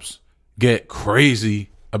grown-ups get crazy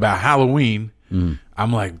about Halloween,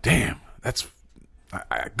 I'm like, damn, that's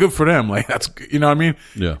good for them. Like, that's, you know what I mean?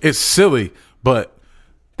 Yeah. It's silly, but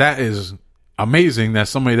that is amazing that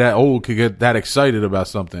somebody that old could get that excited about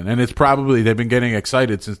something. And it's probably, they've been getting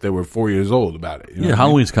excited since they were 4 years old about it. You know what I mean?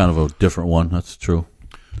 Halloween's kind of a different one. That's true.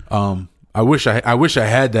 I wish I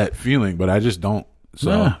had that feeling, but I just don't.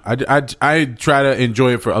 So Yeah. I try to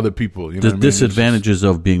enjoy it for other people. You know The what I mean? It's disadvantages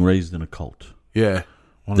of being raised in a cult. just- yeah.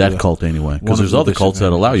 One of That the- cult anyway, one because of there's the other cults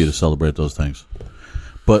that allow you to disadvantages. celebrate those things.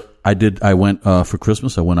 But I went for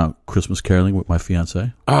Christmas. I went out Christmas caroling with my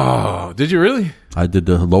fiance. Oh, did you really? I did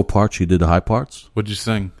the low part. She did the high parts. What'd you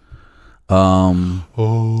sing? We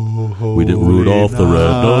did Rudolph the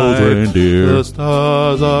Red-Nosed Reindeer. The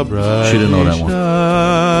stars are bright. She didn't know that one.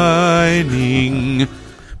 Shining.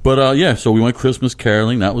 But yeah, so we went Christmas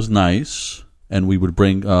caroling. That was nice, and we would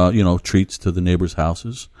bring treats to the neighbors'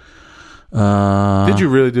 houses. Did you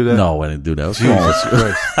really do that? No, I didn't do that. Jesus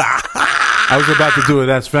Christ. I was about to do it.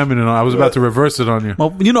 That's feminine. I was about to reverse it on you.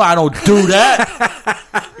 Well, I don't do that.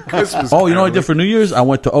 Christmas Oh, you know what I caroling. did for New Year's? I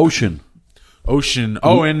went to Ocean. Ocean.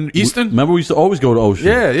 Oh, in Easton? Remember, we used to always go to Ocean.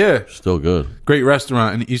 Yeah, yeah. Still good. Great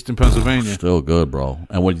restaurant in Easton, Pennsylvania. Still good, bro.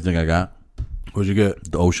 And what do you think I got? What'd you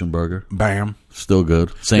get? The Ocean Burger. Bam. Still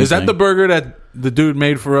good. Same Is that thing. the burger that the dude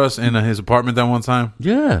made for us in his apartment that one time?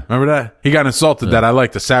 Yeah. Remember that? He got insulted that I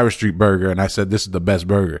liked the Sour Street burger, and I said, this is the best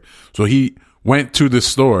burger. So he went to the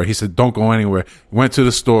store. He said, don't go anywhere. Went to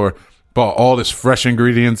the store, bought all this fresh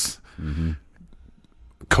ingredients,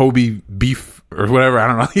 Kobe beef or whatever. I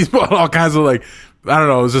don't know. He bought all kinds of, like, I don't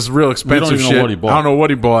know. It was just real expensive even know shit. what he bought. I don't know what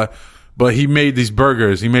he bought, but he made these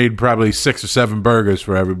burgers. He made probably 6 or 7 burgers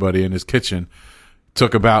for everybody in his kitchen.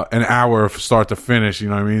 Took about an hour from start to finish. You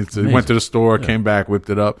know what I mean? So he went to the store, came back, whipped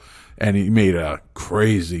it up, and he made a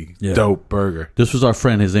crazy, dope burger. This was our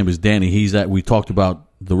friend. His name is Danny. We talked about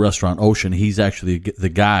the restaurant Ocean. He's actually the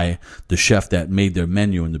guy, the chef that made their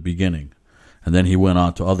menu in the beginning. And then he went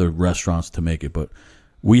on to other restaurants to make it. But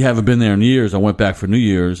we haven't been there in years. I went back for New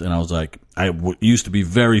Year's, and I was like, used to be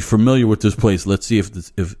very familiar with this place. Let's see if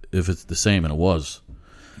it's the same. And it was.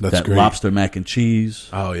 That's that great. lobster mac and cheese.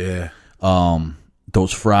 Oh yeah.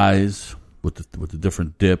 Those fries with the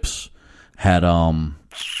different dips had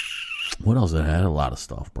what else it had? A lot of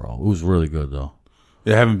stuff, bro. It was really good though.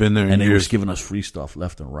 They haven't been there in And they years. was giving us free stuff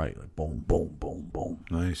left and right, like boom, boom, boom, boom.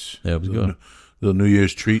 Nice. Yeah, it was little, good. Little New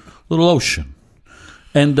Year's treat. Little Ocean.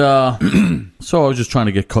 And so I was just trying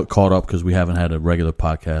to get caught up because we haven't had a regular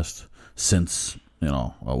podcast since a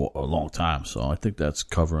long time. So I think that's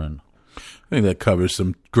covering. I think that covers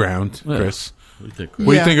some ground, Chris. What do you think? What do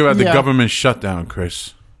you Yeah, think about the yeah. government shutdown,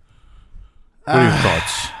 Chris? What are your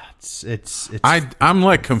thoughts? It's I'm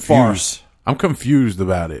like confused. Farce. I'm confused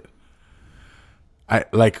about it. I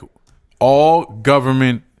like all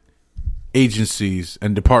government agencies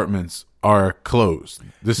and departments are closed.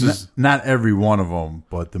 This is not every one of them,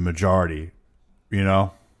 but the majority. You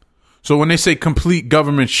know, so when they say complete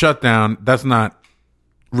government shutdown, that's not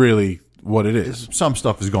really what it is. some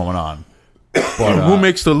stuff is going on, but Who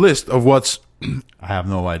makes the list of I have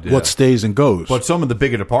no idea. what stays and goes? But some of the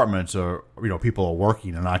bigger departments are, people are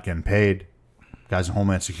working and not getting paid. Guys in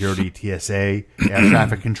Homeland Security, TSA, air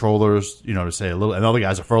traffic controllers, to say a little, and other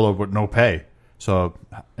guys are furloughed with no pay. So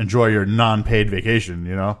enjoy your non-paid vacation,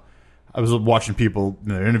 I was watching people,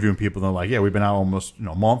 they're interviewing people, and they're like, yeah, we've been out almost,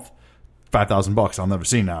 a month, $5,000 I'll never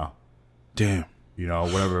see now. Damn.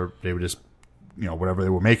 Whatever they were just, whatever they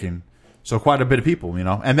were making. So quite a bit of people,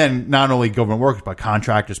 and then not only government workers, but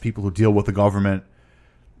contractors, people who deal with the government,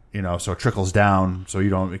 so it trickles down. So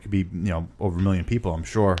it could be, over 1 million people, I'm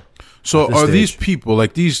sure. So at this are these stage. people,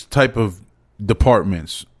 like these type of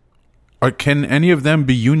departments, can any of them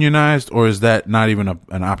be unionized, or is that not even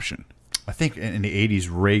an option? I think in the 80s,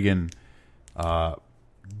 Reagan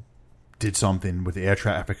did something with the air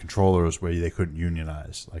traffic controllers where they couldn't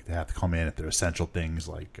unionize. Like they have to come in if they're essential things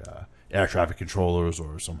like air traffic controllers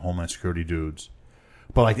or some Homeland Security dudes.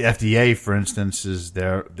 But like the FDA, for instance,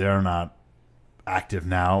 they're not active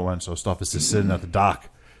now, and so stuff is just sitting at the dock.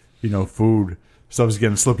 Food stuff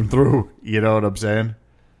is slipping through. You know what I'm saying?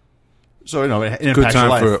 So it impacts Good time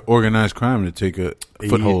life. for organized crime to take a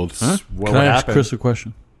foothold. Huh? What Can I would ask happen? Chris a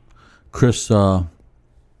question? Chris,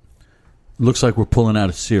 looks like we're pulling out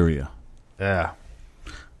of Syria. Yeah.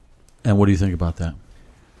 And what do you think about that?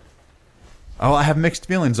 Oh, I have mixed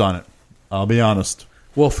feelings on it. I'll be honest.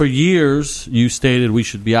 Well, for years you stated we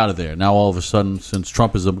should be out of there. Now all of a sudden, since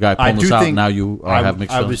Trump is the guy I pulling do us out, think now you have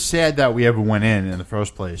mixed I feelings. was sad that we ever went in the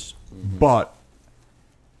first place But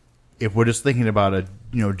if we're just thinking about a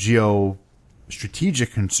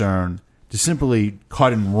geo-strategic concern, to simply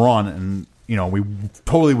cut and run and we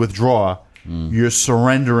totally withdraw, you're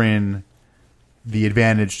surrendering the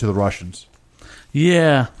advantage to the Russians.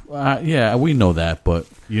 Yeah, we know that, but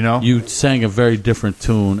you sang a very different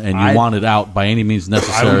tune, and you want it out by any means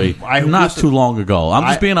necessary. Not too long ago. I'm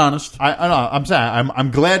just being honest. I'm saying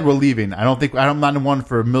I'm glad we're leaving. I'm not one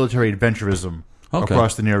for military adventurism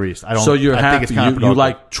across the Near East. So you're happy. You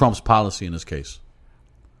like Trump's policy in this case?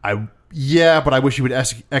 But I wish he would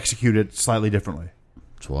execute it slightly differently.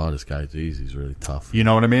 So this guy's easy. He's really tough. You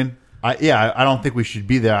know what I mean? I don't think we should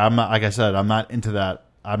be there. I'm not. Like I said, I'm not into that.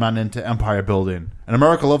 I'm not into empire building. And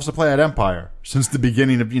America loves to play at empire since the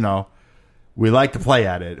beginning of, we like to play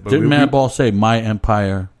at it. But Didn't Madball say, my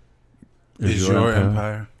empire is your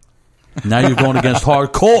empire? Now you're going against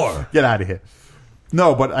hardcore. Get out of here.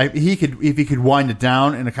 No, but if he could wind it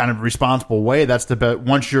down in a kind of responsible way, that's the best.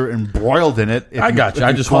 Once you're embroiled in it, I got you.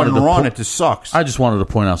 I just wanted to it just sucks. I just wanted to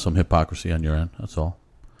point out some hypocrisy on your end. That's all.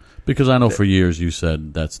 Because I know for years you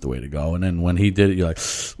said that's the way to go, and then when he did it, you're like,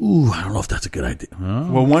 "Ooh, I don't know if that's a good idea."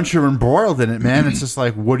 Oh. Well, once you're embroiled in it, man, it's just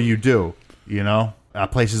like, what do?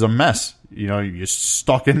 That place is a mess. You're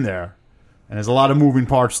stuck in there, and there's a lot of moving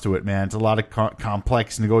parts to it, man. It's a lot of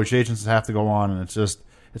complex negotiations that have to go on, and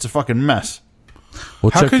it's a fucking mess.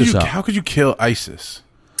 Well, check this out. How could you kill ISIS?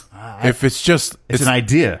 If it's an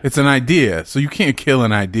idea. It's an idea, so you can't kill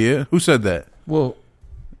an idea. Who said that? Well.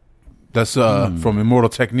 That's from Immortal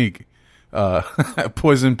Technique.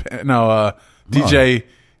 Poison. No, DJ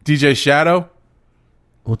Shadow.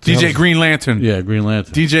 DJ Green Lantern. Yeah, Green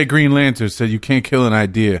Lantern. DJ Green Lantern said you can't kill an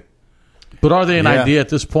idea. But are they an idea at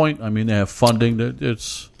this point? I mean, they have funding.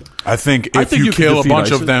 I think if you kill a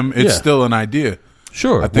bunch of them, it's still an idea.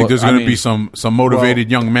 Sure. I think there's going to be some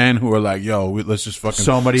motivated young men who are like, yo, let's just fucking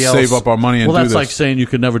save up our money and do this. Well, that's like saying you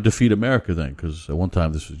could never defeat America then, because at one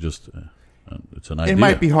time this was just... it's an idea. It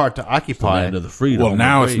might be hard to occupy. It's the freedom. Well,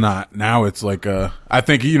 now it's not. Now it's like I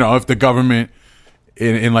think if the government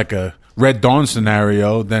in like a Red Dawn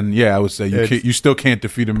scenario, then I would say you still can't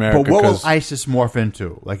defeat America. But what will ISIS morph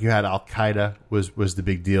into? Like you had Al Qaeda was the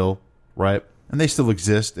big deal, right? And they still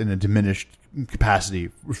exist in a diminished capacity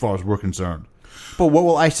as far as we're concerned. But what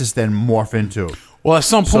will ISIS then morph into? Well, at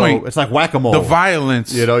some point, it's like whack-a-mole. The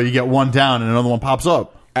violence, you get one down and another one pops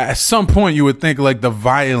up. At some point, you would think like the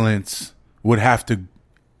violence would have to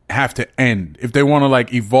end if they want to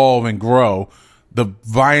like evolve and grow. The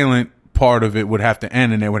violent part of it would have to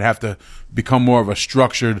end, and they would have to become more of a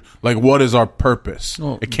structured. Like, what is our purpose?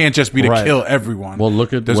 Well, it can't just be to kill everyone. Well,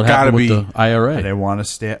 look at what happened with the IRA. And they want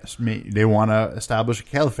to establish a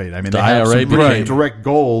caliphate. I mean, the they have IRA some direct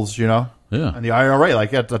goals, Yeah, and the IRA, like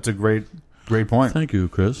that's a great point. Thank you,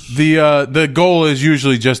 Chris. The goal is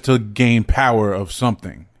usually just to gain power of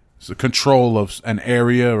something. So control of an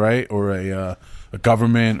area, right, or a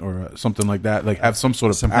government or something like that. Like have some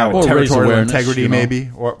sort of power, or territorial integrity,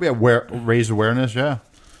 maybe, or raise awareness. Yeah,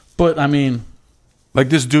 but I mean, like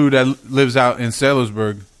this dude that lives out in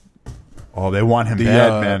Sailorsburg. Oh, they want him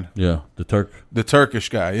bad, man. Yeah, the Turkish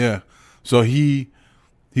guy. Yeah, so he's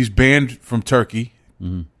banned from Turkey,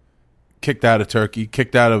 kicked out of Turkey,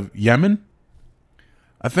 kicked out of Yemen.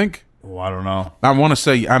 I think. Oh, I don't know. I want to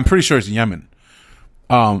say I'm pretty sure it's Yemen.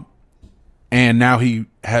 And now he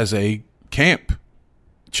has a camp,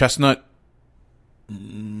 Chestnut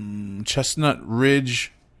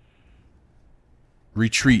Ridge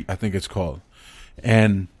Retreat, I think it's called.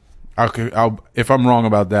 And I'll if I'm wrong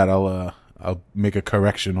about that, I'll make a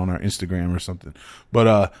correction on our Instagram or something. But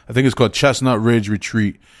I think it's called Chestnut Ridge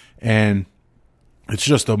Retreat, and it's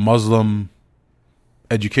just a Muslim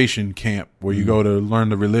education camp where you go to learn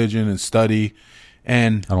the religion and study.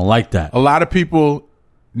 And I don't like that. A lot of people,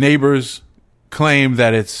 neighbors, claim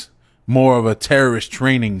that it's more of a terrorist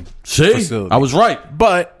training facility. I was right.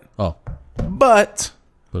 But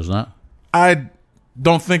there's not. I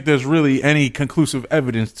don't think there's really any conclusive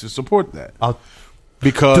evidence to support that.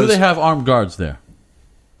 Because do they have armed guards there?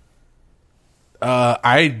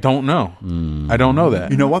 I don't know. I don't know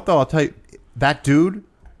that. You know what, though? I'll tell you. That dude,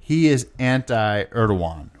 he is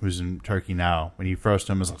anti-Erdogan, who's in Turkey now. When he first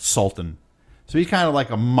him as a sultan. So he's kind of like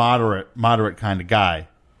a moderate kind of guy.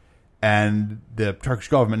 And the Turkish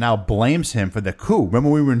government now blames him for the coup. Remember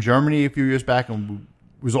we were in Germany a few years back and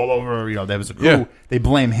it was all over, there was a coup. Yeah. They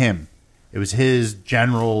blame him. It was his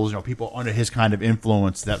generals, people under his kind of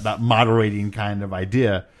influence, that moderating kind of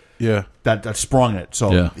idea that sprung it.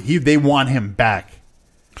 So they want him back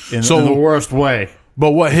in the worst way.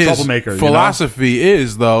 But what his philosophy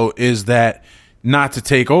is, though, is that not to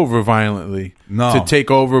take over violently. No. To take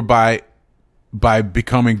over by by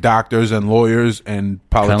becoming doctors and lawyers and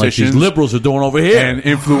Kind of like politicians these liberals are doing over here. and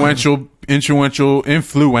influential,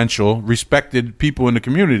 respected people in the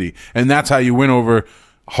community, and that's how you win over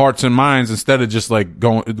hearts and minds instead of just like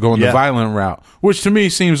going the violent route, which to me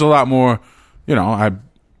seems a lot more. You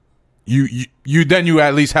then you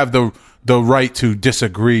at least have the right to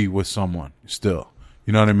disagree with someone still.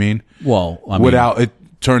 You know what I mean? Well, without it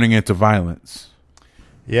turning into violence.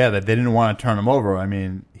 Yeah, that they didn't want to turn him over. I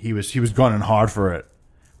mean, he was gunning hard for it.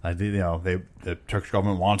 Like the Turkish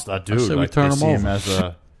government wants that dude. I say we like turn they him see him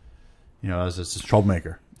over. as a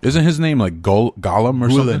troublemaker. Isn't his name like Gollum or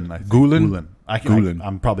something? Gulen. Gulen.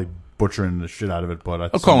 I'm probably butchering the shit out of it, but I'll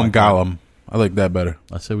call him Gollum. I like that better.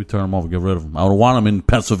 I say we turn him over, get rid of him. I don't want him in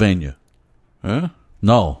Pennsylvania. Huh?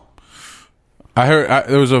 No. I heard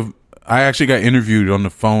I actually got interviewed on the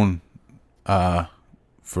phone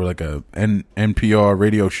for like a NPR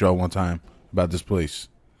radio show one time about this place,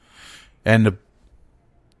 and the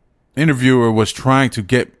interviewer was trying to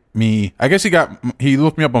get me. I guess he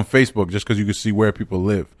looked me up on Facebook just because you could see where people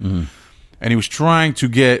live, and he was trying to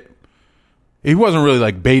get. He wasn't really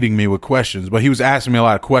like baiting me with questions, but he was asking me a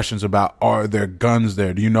lot of questions about, are there guns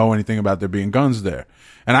there? Do you know anything about there being guns there?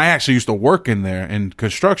 And I actually used to work in there in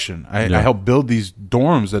construction. I helped build these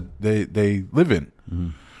dorms that they live in.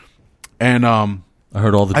 And I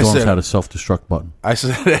heard all the dorms had a self-destruct button. I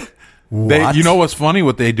said, you know what's funny?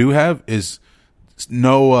 What they do have is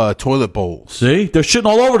no toilet bowls. See? They're shitting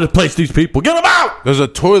all over the place, these people. Get them out! There's a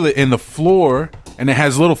toilet in the floor, and it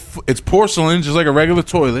has it's porcelain, just like a regular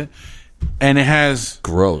toilet. And it has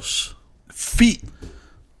gross feet,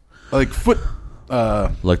 like foot,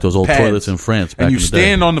 like those old pads. toilets in France. Back and you in the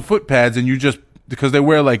stand day. on the foot pads, and you just because they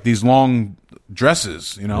wear like these long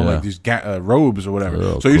dresses, like these robes or whatever.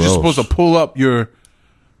 Oh, so you're just gross. supposed to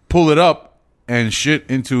pull it up and shit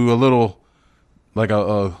into a little like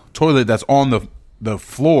a toilet that's on the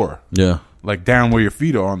floor. Yeah. Like down where your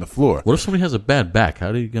feet are on the floor. What if somebody has a bad back? How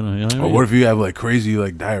are you gonna? You know what I Or mean? what if you have like crazy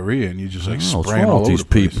like diarrhea and you just like what's spraying wrong all with over these the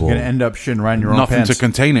place? people? You're gonna end up shitting right in your own Nothing pants. to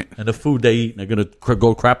contain it. And the food they eat, they're gonna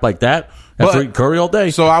go crap like that after But- eating curry all day.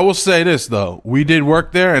 So I will say this though, we did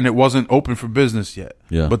work there and it wasn't open for business yet.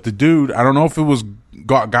 Yeah. But the dude, I don't know if it was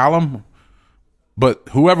Gollum, but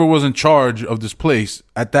whoever was in charge of this place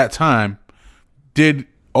at that time did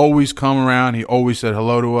always come around. He always said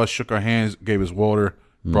hello to us, shook our hands, gave us water,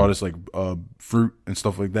 brought us like fruit and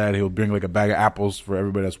stuff like that. He'll bring like a bag of apples for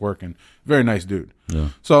everybody that's working. Very nice dude. Yeah.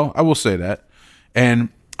 So I will say that. And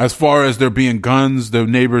as far as there being guns, the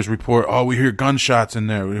neighbors report, we hear gunshots in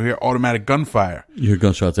there. We hear automatic gunfire. You hear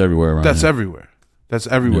gunshots everywhere around. That's here. everywhere. That's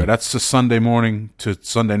everywhere. Yeah. That's a Sunday morning to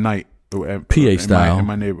Sunday night. PA style. In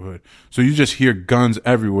my neighborhood. So you just hear guns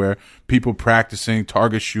everywhere. People practicing,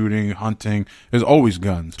 target shooting, hunting. There's always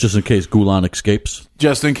guns. Just in case Gulen escapes.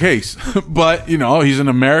 Just in case. But, he's in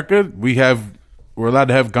America. We're allowed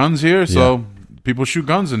to have guns here. So people shoot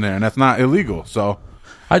guns in there. And that's not illegal. So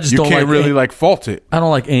I just you don't can't like really fault it. I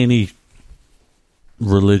don't like any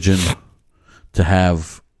religion to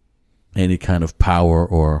have any kind of power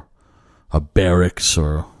or a barracks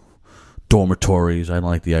or dormitories. I don't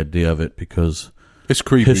like the idea of it because It's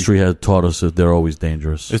creepy. history has taught us that they're always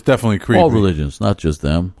dangerous. It's definitely creepy. All religions, not just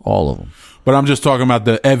them, all of them. But I'm just talking about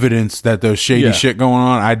the evidence that there's shady Yeah. shit going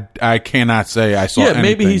on. I cannot say I saw anything.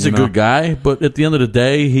 Maybe he's a you know? good guy, but at the end of the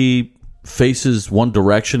day, he faces one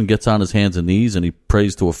direction, gets on his hands and knees, and he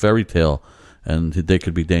prays to a fairy tale. And they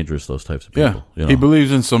could be dangerous, those types of people. Yeah, he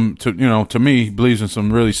believes in some. To me, he believes in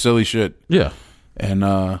some really silly shit. Yeah, And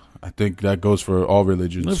I think that goes for all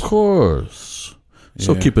religions. of course.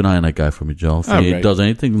 So Yeah. keep an eye on that guy for me, Joe. If All he right. does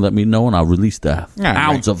anything, let me know, and I'll release that. All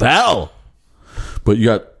Hounds right. of hell. But you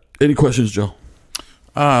got any questions, Joe?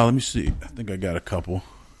 Let me see. I think I got a couple.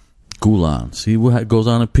 Gulen. See what goes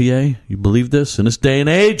on in PA? You believe this in this day and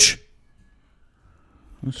age?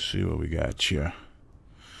 Let's see what we got here.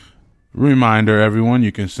 Reminder, everyone,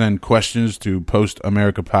 you can send questions to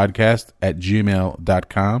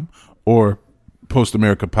postamericapodcast@gmail.com or Post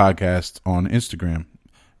America Podcast on Instagram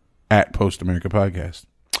 @Post America Podcast.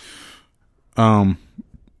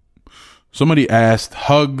 Somebody asked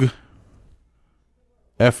Hug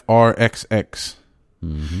FRXX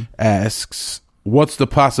asks, what's the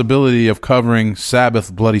possibility of covering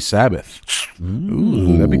Sabbath Bloody Sabbath?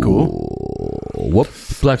 Ooh, that'd be cool. What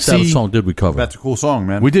Black Sabbath See, song did we cover? That's a cool song,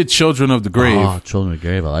 man. We did Children of the Grave. Children of the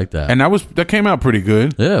Grave. I like that. And that came out pretty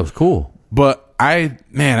good. Yeah, it was cool. But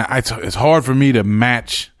it's hard for me to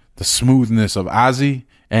match the smoothness of Ozzy,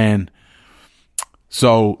 and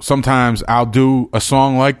so sometimes I'll do a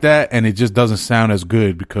song like that, and it just doesn't sound as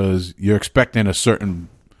good because you're expecting a certain.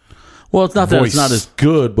 Well, it's not that it's voice. not as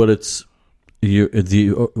good, but it's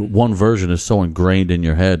one version is so ingrained in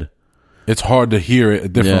your head. It's hard to hear it a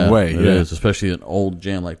different way. It is, especially an old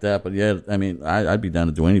jam like that. But yeah, I mean, I'd be down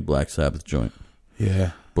to do any Black Sabbath joint.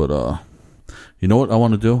 Yeah. But you know what I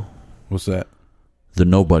want to do? What's that? The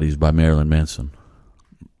Nobodies by Marilyn Manson.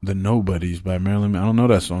 The Nobodies by Marilyn Manson. I don't know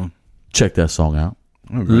that song. Check that song out.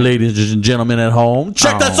 Okay. Ladies and gentlemen at home,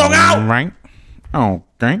 check that song out! Right.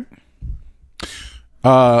 Okay.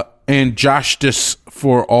 And Josh This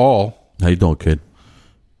for All. How you doing, kid?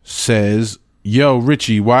 Says, yo,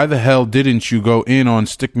 Richie, why the hell didn't you go in on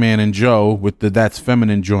Stickman and Joe with the That's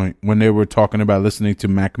Feminine joint when they were talking about listening to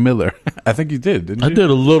Mac Miller? I think you did, didn't you? I did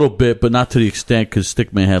a little bit, but not to the extent because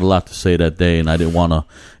Stickman had a lot to say that day, and I didn't want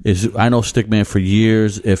to. I know Stickman for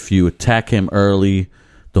years. If you attack him early,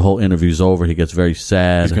 the whole interview's over. He gets very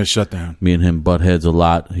sad. He's going to shut down. Me and him butt heads a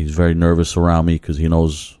lot. He's very nervous around me because he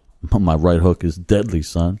knows my right hook is deadly,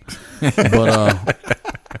 son.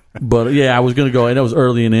 But yeah, I was going to go, and it was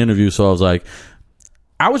early in the interview, so I was like,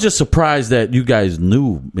 I was just surprised that you guys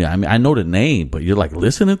knew. Yeah, I mean, I know the name, but you're like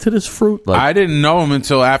listening to this fruit. Like, I didn't know him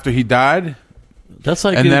until after he died. That's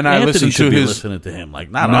like, and then Anthony I listened should to be his listening to him.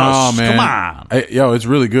 Like, not us. Man. Come on, yo, it's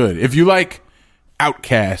really good. If you like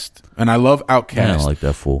Outkast, and I love Outkast, I don't like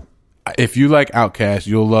that fool. If you like Outkast,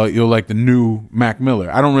 you'll like the new Mac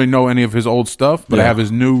Miller. I don't really know any of his old stuff, but I have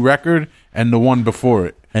his new record and the one before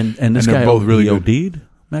it. And this they're guy both really he good. OD'd,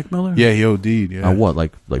 Mac Miller? Yeah, he OD'd. Yeah, On what?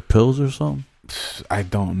 Like pills or something? I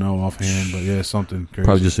don't know offhand, but yeah, something crazy.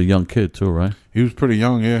 Probably just a young kid too, right? He was pretty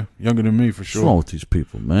young, yeah, younger than me for sure. What's wrong with these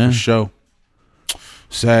people, man? For sure.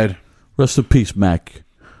 Sad. Rest in peace, Mac.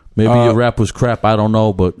 Maybe your rap was crap, I don't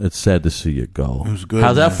know, but it's sad to see you go. It was good.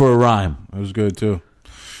 How's man. that for a rhyme? It was good too.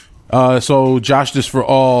 So Josh This for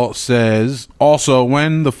All says, also,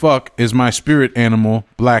 when the fuck is my spirit animal,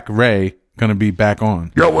 Black Ray, gonna be back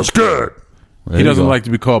on? Yo, what's good? He doesn't like to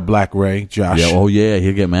be called Black Ray, Josh. Yeah, oh yeah,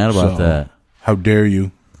 he'll get mad about So, that. How dare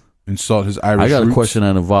you insult his Irish I got roots? a question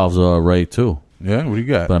that involves Ray too. Yeah, what do you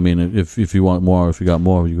got? But I mean, if you want more, if you got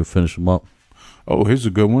more, you can finish them up. Oh, here's a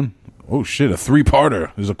good one. Oh shit, a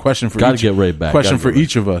 3-parter. There's a question for Gotta each. get Ray back. Question Gotta for get Ray.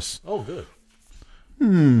 each of us. Oh, good.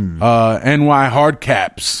 NY hard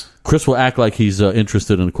caps. Chris will act like he's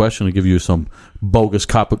interested in the question and give you some bogus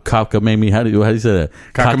cockamamie. How do you say that?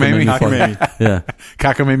 Cockamamie? Cockamamie. Yeah,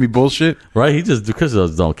 Cockamamie bullshit. right. Chris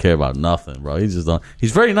don't care about nothing, bro. He just don't.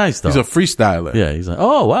 He's very nice though. He's a freestyler. yeah. He's like,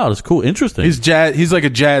 oh wow, that's cool, interesting. He's jazz. He's like a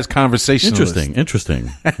jazz conversationalist.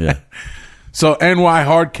 Interesting. Yeah, So NY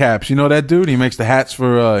hard caps. You know that dude? He makes the hats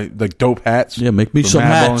for like dope hats. yeah. Make me for some Madball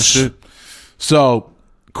and hats. shit. So,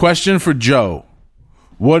 question for Joe.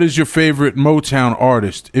 What is your favorite Motown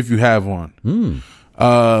artist, if you have one?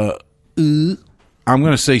 I'm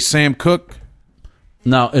going to say Sam Cooke.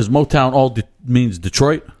 Now, is Motown means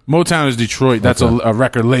Detroit Motown is Detroit. That's Okay. a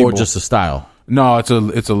record label. or just a style? No, it's a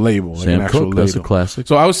label. Like Sam an actual Cooke, that's a label. classic.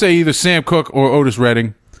 So I would say either Sam Cooke or Otis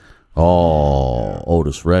Redding. Oh,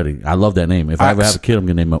 Otis Redding. I love that name. If I ever have a kid, I'm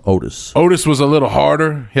gonna name him Otis. Otis was a little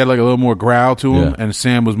harder. He had like a little more growl to him, Yeah. and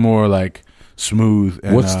Sam was more like smooth.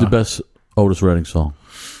 And, What's the best Otis Redding song?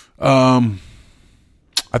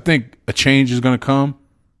 I think A Change Is Gonna Come.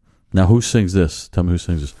 Now, who sings this? Tell me who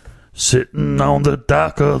sings this. Sitting on the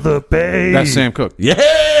dock of the bay. That's Sam Cooke. Yeah,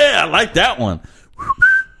 I like that one.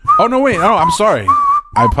 Oh no, wait, no, I'm sorry.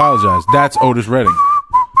 I apologize. That's Otis Redding.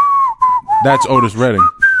 That's Otis Redding.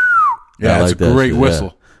 Yeah, I that's like a that great shit, whistle.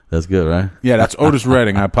 Yeah. That's good, right? Yeah, that's Otis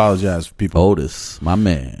Redding. I apologize, people. Otis, my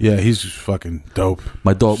man. Yeah, he's fucking dope.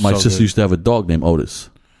 My So sister good. used to have a dog named Otis.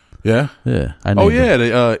 Yeah. Yeah, I Oh named yeah, him.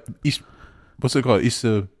 the East. What's it called?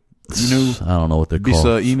 Issa Inu. I don't know what they're Bisa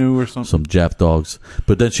called. Inu or something. Some Jap dogs.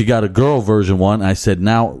 But then she got a girl version one. I said,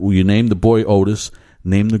 now you name the boy Otis,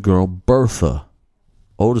 name the girl Bertha.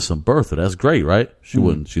 Otis and Bertha. That's great, right? She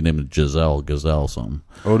wouldn't. She named it Gazelle, something.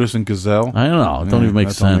 Otis and Gazelle. I don't know. It don't even make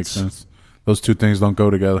that don't sense. Those two things don't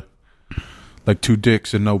go together. Like two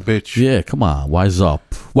dicks and no bitch. Yeah, come on. Wise up.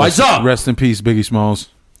 Wise up. Rest in peace, Biggie Smalls.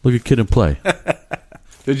 Look at Kid and Play.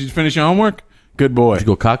 Did you finish your homework? Good boy. Did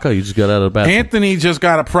you go caca? You just got out of the bathroom. Anthony just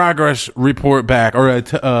got a progress report back, or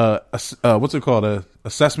what's it called? A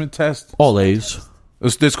assessment test. All A's.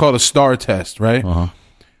 It's called a STAR test, right? Uh-huh.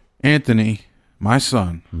 Anthony, my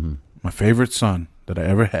son, my favorite son that I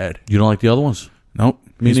ever had. You don't like the other ones? Nope,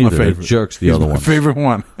 Me he's neither. my favorite. Jerks the He's other my ones. favorite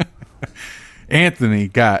one. Anthony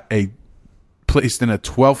got placed in a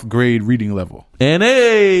 12th grade reading level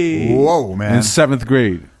N.A. Whoa, man. in 7th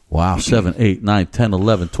grade. Wow, 7, 8, 9, 10,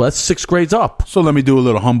 11, 12. That's 6 grades up. So let me do a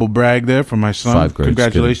little humble brag there for my son. 5 grades,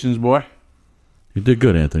 Congratulations, boy. You did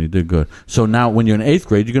good, Anthony. You did good. So now when you're in 8th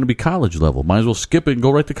grade, you're going to be college level. Might as well skip it and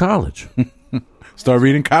go right to college. Start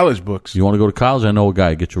reading college books. You want to go to college? I know a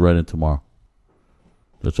guy. Get you right in tomorrow.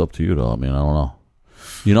 That's up to you, though. I mean, I don't know.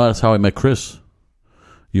 You know, that's how I met Chris.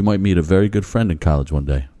 You might meet a very good friend in college one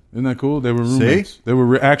day. Isn't that cool? They were roommates. They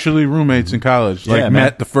were actually roommates in college. Like, man.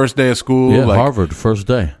 met the first day of school. Yeah, like, Harvard, first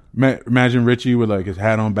day. Imagine Richie with like his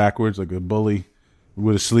hat on backwards, like a bully,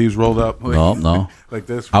 with his sleeves rolled up. Like, No. like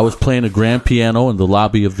this. I was playing a grand piano in the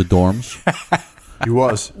lobby of the dorms. He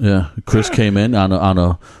was. Yeah, Chris came in on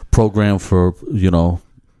a program for,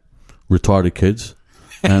 retarded kids.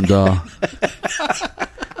 And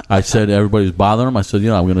I said, everybody's bothering him. I said,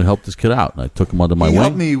 I'm going to help this kid out. And I took him under my He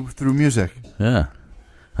helped wing. me through music. Yeah.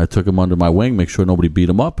 I took him under my wing, make sure nobody beat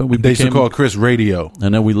him up. And They used to call Chris Radio.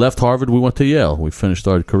 And then we left Harvard. We went to Yale. We finished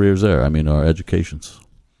our careers there. I mean, our educations.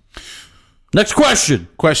 Next question.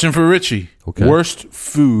 Question for Richie. Okay. Worst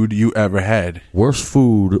food you ever had? Worst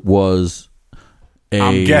food was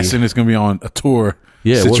I'm guessing it's going to be on a tour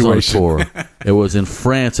situation. It was on a tour. It was in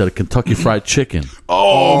France at a Kentucky Fried Chicken.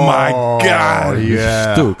 Oh, my God.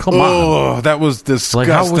 Yeah. Dude, come on. Oh, that was disgusting. Like,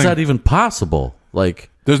 how was that even possible? Like,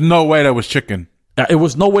 There's no way that was chicken. it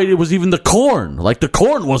was no way it was even the corn. Like, the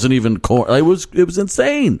corn wasn't even corn. It was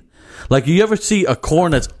insane. Like, you ever see a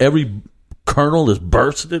corn that's every kernel is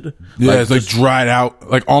bursted? Yeah, it's like just- dried out,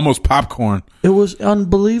 like almost popcorn. It was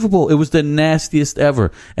unbelievable. It was the nastiest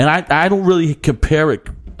ever. And I don't really compare it.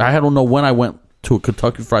 I don't know when I went to a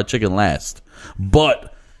Kentucky Fried Chicken last.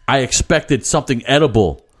 But I expected something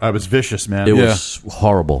edible. I was vicious, man. It was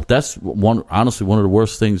horrible. That's honestly one of the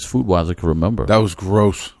worst things food-wise I can remember. That was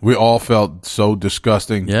gross. We all felt so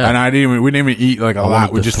disgusting. Yeah. And we didn't even eat like a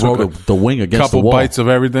lot. We just throw took the wing a against couple the wall. bites of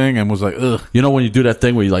everything and was like, ugh. You know when you do that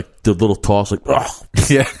thing where you like the little toss, like, ugh,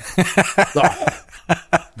 Yeah.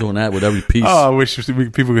 doing that with every piece. Oh, I wish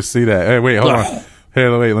people could see that. Hey, wait, hold on. Hey,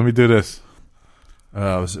 wait, let me do this. It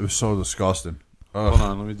was so disgusting. Hold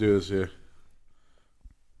on, let me do this here.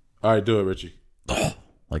 All right, do it, Richie.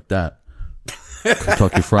 Like that.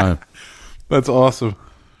 Kentucky Fried. That's awesome.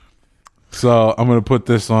 So I'm gonna put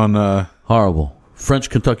this on. Horrible. French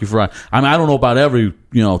Kentucky Fried. I mean, I don't know about every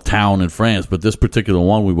town in France, but this particular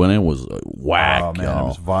one we went in was whack. Oh man, yo. it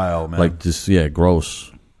was vile, man. Like just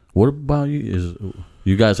gross. What about you?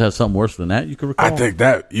 You guys had something worse than that you could recall? I think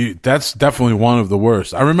that's definitely one of the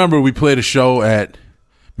worst. I remember we played a show at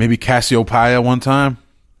maybe Cassiopeia one time,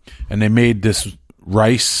 and they made this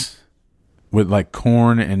rice with like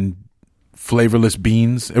corn and flavorless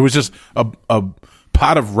beans. It was just a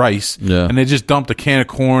pot of rice, and they just dumped a can of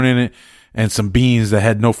corn in it and some beans that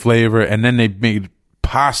had no flavor, and then they made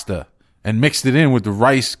pasta and mixed it in with the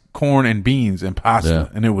rice, corn, and beans and pasta,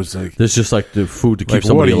 and it was like this is just like the food to keep like,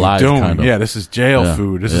 somebody what are you alive. doing? Kind of. Yeah, this is jail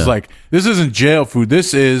food. This is like this isn't jail food.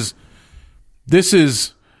 This is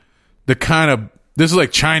the kind of this is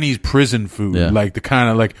like Chinese prison food, like the kind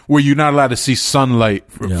of like where you're not allowed to see sunlight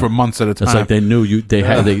for months at a time. It's like they knew you.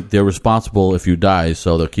 They're responsible if you die,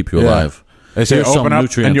 so they'll keep you alive. They say Here's some open up,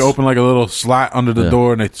 nutrients. and you open like a little slot under the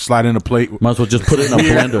door, and they slide in a plate. Might as well just put it in a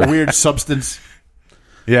blender. Weird substance.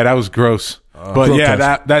 Yeah, that was gross. But yeah,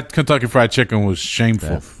 grotesque. that Kentucky Fried Chicken was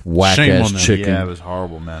shameful. Whack Shame ass on them. chicken. Yeah, it was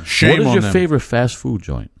horrible, man. Shame What is on your them. favorite fast food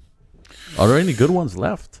joint? Are there any good ones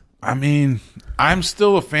left? I mean, I'm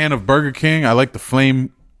still a fan of Burger King. I like the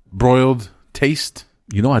flame broiled taste.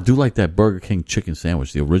 You know, I do like that Burger King chicken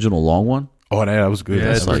sandwich, the original long one. Oh, that was good. Yeah,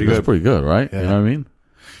 That's it's like, That's pretty good, right? Yeah. You know what I mean?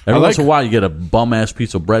 Every I once in like- a while, you get a bum ass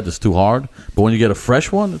piece of bread that's too hard, but when you get a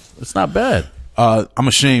fresh one, it's not bad. I'm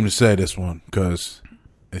ashamed to say this one because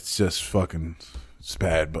it's just fucking it's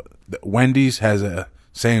bad. But Wendy's has a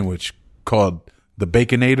sandwich called the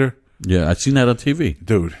Baconator. Yeah, I've seen that on TV.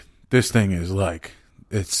 Dude, this thing is like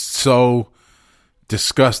it's so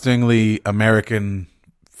disgustingly American,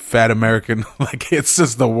 fat American. Like it's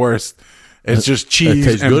just the worst. It's just cheese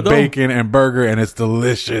tastes and good, though? bacon and burger, and it's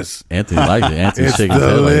delicious. Anthony likes it. Anthony's It's shaking his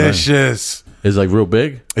head like that. delicious. It's like real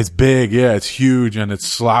big. It's big, yeah. It's huge and it's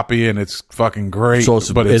sloppy and it's fucking great. So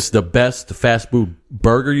it's, but it's the best fast food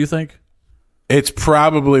burger, you think? it's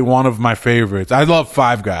probably one of my favorites. I love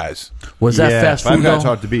Five Guys. Was that fast Five food, Guys though?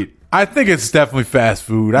 hard to beat. I think it's definitely fast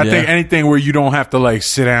food. I Yeah. think anything where you don't have to like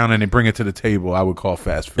sit down and they bring it to the table, I would call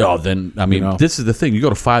fast food. Oh, then, I mean, You know? this is the thing. You go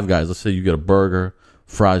to Five Guys, let's say you get a burger,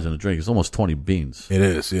 fries, and a drink. It's almost 20 beans. It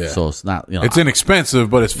is, yeah. So it's not, It's inexpensive,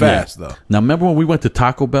 but it's fast though. Now, remember when we went to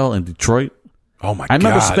Taco Bell in Detroit? Oh my god! I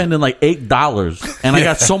remember spending like $8, and I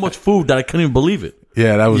got so much food that I couldn't even believe it.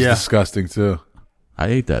 Yeah, that was Yeah. disgusting too. I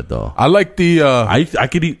ate that, though. I like the I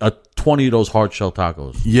could eat 20 of those hard shell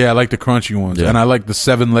tacos. yeah, I like the crunchy ones, Yeah. and I like the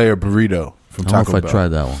 7-layer burrito from I don't know Taco if Bell. I tried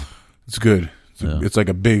that one. It's good. It's like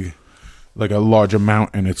a big, like a large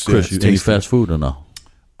amount, and it's Chris, yeah, you it's eat tasty. fast food or no?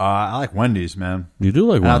 I like Wendy's, man. You do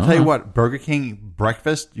like And one? I'll tell you what, Burger King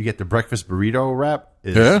breakfast, you get the breakfast burrito wrap,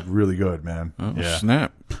 is really good, man. Yeah.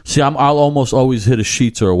 Snap. See, I'll almost always hit a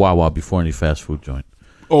Sheetz or a Wawa before any fast food joint.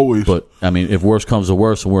 Always. But I mean, if worse comes to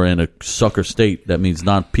worse, and we're in a sucker state, that means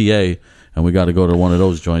not PA, and we got to go to one of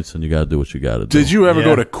those joints, and you got to do what you got to do. Did you ever Yeah.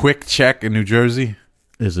 go to Quick Check in New Jersey?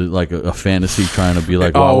 Is it like a fantasy trying to be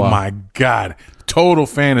like? Oh Wawa? my God, total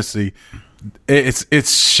fantasy.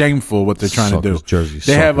 It's shameful what they're trying to do. Suckers, Jersey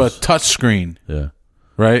they have a suckers. touch screen, Yeah,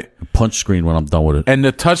 right? punch screen when I'm done with it. And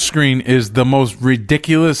the touch screen is the most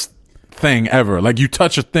ridiculous thing ever. Like you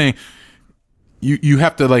touch a thing, you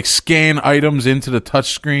have to like scan items into the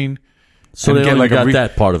touch screen. So and they get only like a got re-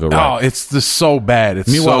 that part of it Oh, right. it's just so bad. It's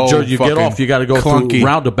Meanwhile, so Jersey, you get fucking off, you got to go clunky. through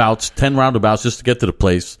roundabouts, 10 roundabouts just to get to the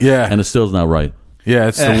place. Yeah. and it still's not right. Yeah,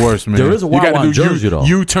 it's the worst, man. There is a You gotta Wawa in do Jersey, though.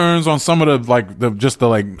 U-turns on some of the like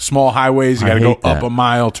the small highways. You I got to go hate that. up a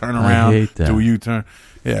mile, turn I around, hate that. do a U-turn.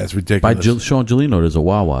 Yeah, it's By ridiculous. Sean Gelino, there's a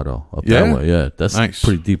Wawa though up Yeah? that way. Yeah, that's Nice.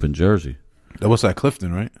 pretty deep in Jersey. What's that?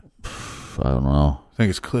 Clifton, right? I don't know. I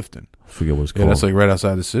think it's Clifton. I forget what it's Yeah, called. that's like right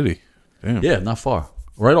outside the city. Damn. Yeah, not far.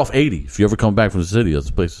 Right off 80. If you ever come back from the city, that's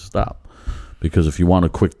the place to stop. Because if you want a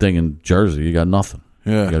quick thing in Jersey, you got nothing.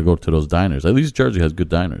 Yeah. You got to go to those diners. At least Jersey has good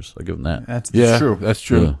diners. I give them that. That's Yeah, true. That's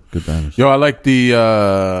true. Yeah, good diners. Yo, I like the.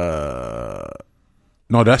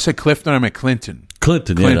 No, did I say Clifton? I meant Clinton.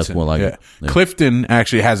 Clinton, yeah, that's more like yeah. it. Yeah. Clifton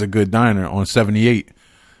actually has a good diner on 78.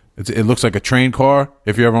 It looks like a train car.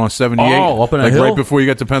 If you're ever on 78, Oh, up in that like hill? right before you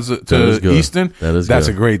get to That is to good. Easton, That's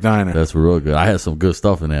a good. great diner. That's real good. I had some good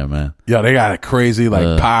stuff in there, man. Yeah, they got a crazy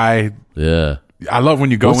like pie. Yeah. I love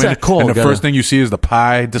when you go What's in that called? and the Gotta- first thing you see is the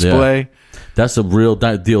pie display. That's a real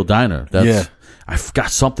deal diner. That's, Yeah. I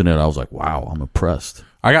got something there. I was like, wow, I'm impressed.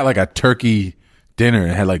 I got like a turkey dinner.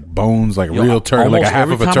 It had like bones, like Yo, real turkey, like a almost half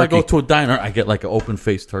every of a time turkey. I go to a diner, I get like an open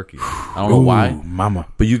faced turkey. I don't know why, mama.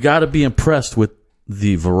 but you got to be impressed with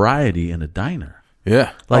the variety in a diner.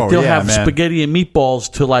 Yeah. Like Oh, they'll yeah, have man. spaghetti and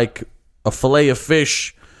meatballs to like a fillet of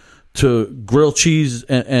fish to grilled cheese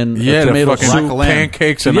and Yeah, a the tomato fucking soup.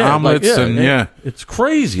 pancakes and Yeah, omelets like, and yeah. it's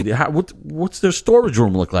crazy. What's their storage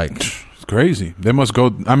room look like? It's crazy. They must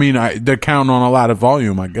go. I mean, they're counting on a lot of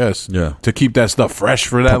volume, I guess. Yeah. To keep that stuff fresh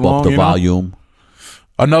for that Pump long. up the you know? volume.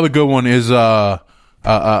 Another good one is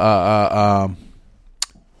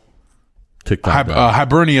TikTok.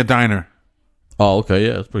 Hibernia Diner, Oh, okay,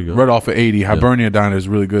 yeah, that's pretty good. right off of 80. Hibernia Diner is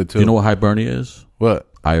really good too. You know what Hibernia is? what?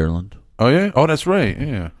 Ireland. Oh yeah. Oh, that's right.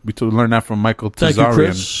 Yeah, we learned that from Michael Thank you, Tazarian.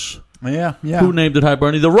 Chris. Yeah, yeah. Who named it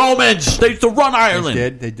Hibernia? The Romans. They used to run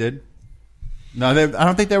Ireland. They did. No, I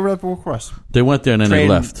don't think they were up across. They went there and then they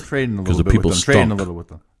left Trading a because little the bit people with them. Trading a stunk. little with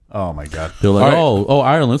them. Oh my god. They're like, All right. oh,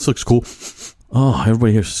 Ireland, this looks cool. Oh,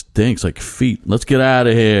 everybody here stinks like feet. Let's get out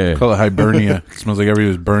of here. Call it Hibernia. It smells like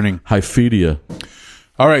everybody's burning. Hyphedia.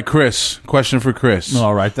 All right, Chris. Question for Chris.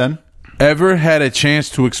 All right then. Ever had a chance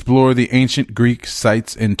to explore the ancient Greek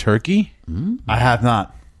sites in Turkey? I have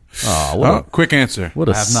not. Oh, Oh, quick answer. what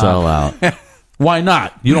a have not. sellout. Why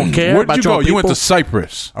not? You don't care Where'd about you go? your You went people? to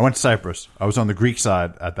Cyprus. I went to Cyprus. I was on the Greek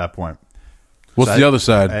side at that point. What's So the other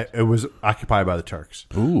side? It was occupied by the Turks.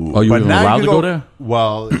 Ooh. Oh, you were even now allowed you to go there?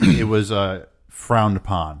 Well, it was frowned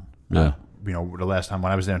upon. Yeah. You know, the last time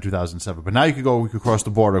when I was there in 2007. But now you could go. We could cross the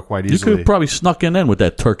border quite You easily. could probably snuck in with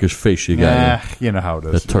that Turkish face you got. Yeah, you know how it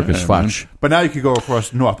is. That Turkish face. But now you could go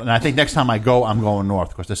across north, and I think next time I go, I'm going north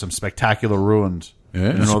because there's some spectacular ruins in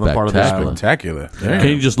the northern part of the Spectacular. island. Spectacular. Can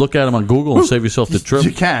you just look at them on Google and save yourself the trip?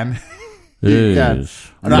 You can. You can.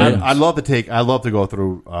 Yes. No, Yeah. I'd love to go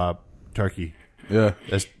through Turkey. Yeah.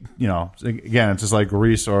 It's, you know, again, it's just like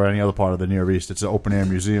Greece or any other part of the Near East. It's an open air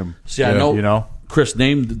museum. See, I know. You know, Chris,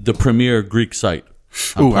 named the premier Greek site.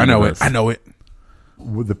 on Ooh, I planet know it. Earth. I know it.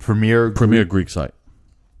 with the premier. Premier Greek site.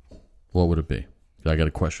 What would it be? I got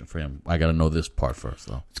a question for him. I got to know this part first,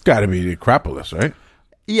 though. It's got to be the Acropolis, right?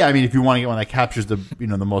 Yeah, I mean, if you want to get one that captures the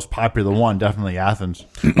the most popular one, definitely Athens.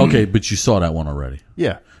 Okay, but you saw that one already.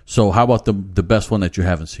 Yeah, So how about the best one that you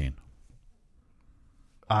haven't seen?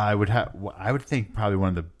 I would think probably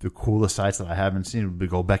one of the coolest sites that I haven't seen would be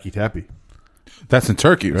Göbekli Tepe. That's in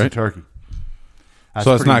Turkey, It's in right? Turkey.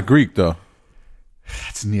 So it's not Greek, though.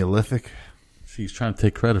 It's Neolithic. See, he's trying to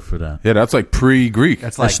take credit for that. Yeah, that's like pre-Greek.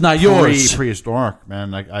 That's like not yours. Prehistoric, man.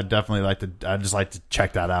 Like I definitely like to. I just like to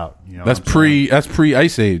check that out. You know, That's what I'm saying? That's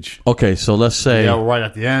pre-Ice Age. Okay, so let's say. Yeah, right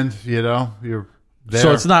at the end. You know, you're there.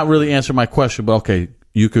 So it's not really answering my question, but okay,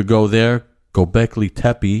 you could go there, Göbekli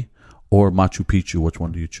Tepe, or Machu Picchu. Which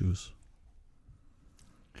one do you choose?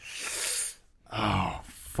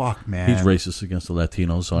 Fuck, man. He's racist against the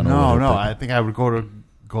Latinos, so I know. No, what no. he'll I think I would go to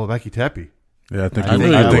Göbekli Tepe. Yeah, I think I you,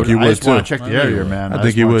 knew I you think would. you I would just want too. to check the area, man. I think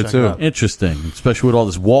just you wanna would check too. it out. Interesting, especially with all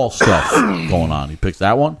this wall stuff going on. He picks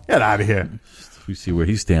that one. Get out of here. We see where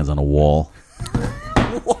he stands on a wall.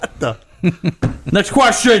 What the? Next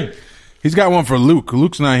question. He's got one for Luke.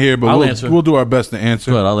 Luke's not here, but I'll answer. we'll do our best to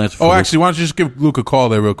answer. Go ahead, I'll answer for Oh, Luke. actually, why don't you just give Luke a call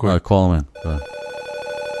there real quick? All right, call him in. Go ahead.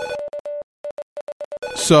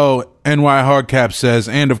 So, NY Hardcap says,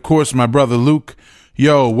 and of course, my brother Luke,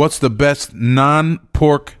 yo, what's the best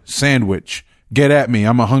non-pork sandwich? Get at me.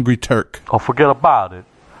 I'm a hungry Turk. Oh, forget about it.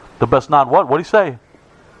 The best non what? What do you say?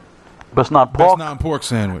 Best non Best pork. non-pork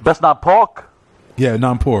sandwich. Best non pork. Yeah,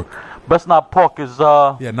 non-pork. Best non pork is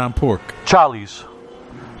Yeah, non-pork. Charlie's.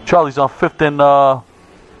 Charlie's on 5th and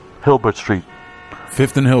Hilbert Street.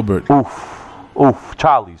 5th and Hilbert. Oof.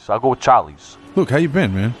 Charlie's. I'll go with Charlie's. Luke, how you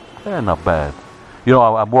been, man? Not bad. You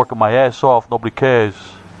know, I'm working my ass off. Nobody cares.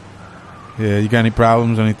 Yeah, you got any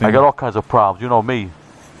problems, anything? I got all kinds of problems. You know me.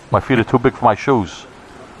 My feet are too big for my shoes.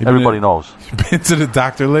 You been Everybody in- knows. Been to the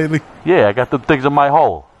doctor lately? Yeah, I got the things in my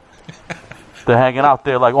hole. They're hanging out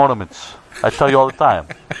there like ornaments. I tell you all the time.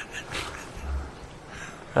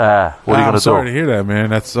 What are you I'm going to sorry to do? hear that, man.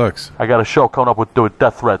 That sucks. I got a show coming up with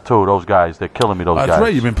Death Threat, too. Those guys, they're killing me, those guys. That's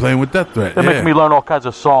right. You've been playing with Death Threat. They're Yeah. making me learn all kinds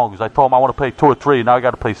of songs. I told them I want to play 2 or 3. Now I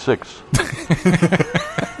got to play 6.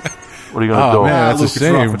 What are you going to Oh, do? man, that's Luke, a it's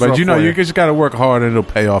rough. shame. It's But rough you know, for you you. just got to work hard and it'll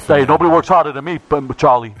pay off. Hey, nobody works harder than me,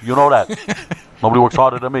 Charlie. You know that. Nobody works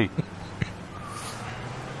harder than me.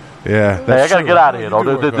 Yeah. Hey, I got to get out of here, though. You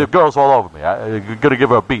do The work hard. girl's all over me. I'm going to give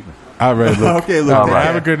her a beating. All right, Luke. Okay, Luke. All take right.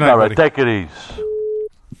 Have a good night, All right, buddy. take it easy.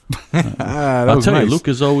 That I'll was tell nice. you, Luke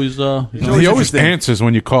is always... He always interesting. answers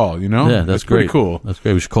when you call, you know? yeah, that's pretty great. cool. That's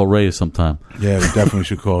great. We should call Ray sometime. Yeah, we definitely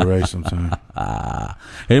should call Ray sometime.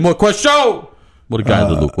 Any more questions? What a guy,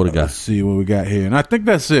 Luke. What a guy. Let's see what we got here. And I think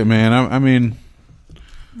that's it, man. I mean,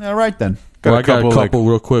 All right, then. got Well, a I got a couple, couple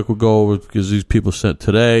real quick. We'll go over because these people sent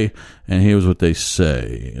today, and here's what they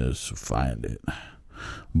say. Let's find it.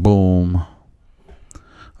 Boom.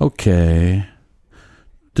 Okay.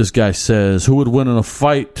 This guy says, who would win in a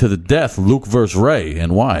fight to the death, Luke versus Ray,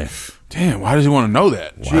 and why? damn, why does he want to know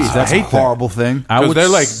that? Jeez, that's I a hate that. horrible thing. I Because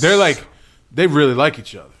would they really like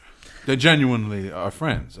each other. They genuinely are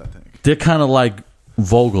friends, I think. They're kind of like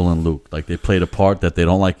Vogel and Luke. Like they played a part that they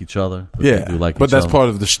don't like each other. But Yeah, they do like but each that's other. part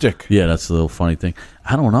of the shtick. Yeah, that's a little funny thing.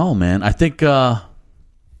 I don't know, man. I think a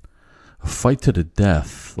fight to the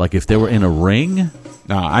death. Like if they were in a ring,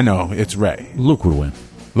 Nah, I know. It's Ray. Luke would win.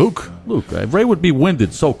 Luke? Ray would be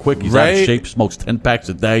winded so quick. He's out Ray- of shape, smokes 10 packs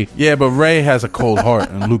a day. Yeah, but Ray has a cold heart,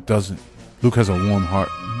 and Luke doesn't. Luke has a warm heart,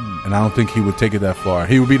 and I don't think he would take it that far.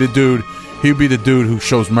 He would be the dude. He would be the dude who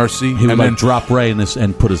shows mercy, He would and like then drop Ray in this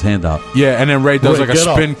and put his hand out. yeah, and then Ray does Ray, like a get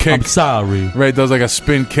up. spin kick. I'm sorry. Ray does like a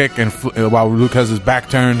spin kick, and while Luke has his back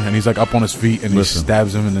turned, and he's like up on his feet, and Listen, he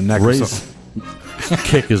stabs him in the neck. Or Ray's something.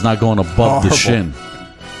 kick is not going above the shin.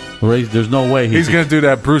 Ray, there's no way He's gonna do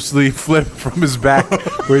that Bruce Lee flip from his back,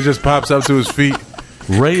 where he just pops up to his feet.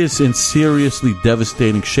 Ray is in seriously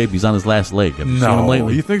devastating shape. He's on his last leg. Have you seen him No,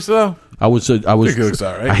 lately? you think so? I was. think he looks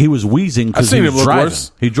all right. He was wheezing because I've he seen was him look driving.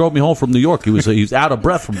 worse. He drove me home from New York. He was out of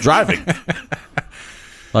breath from driving.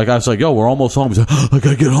 Like I was like, "Yo, we're almost home." He's like, "I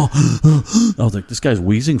gotta get home." I was like, "This guy's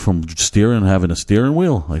wheezing from steering and having a steering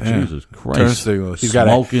wheel." Like Yeah. Jesus Christ, Turn signal. He's got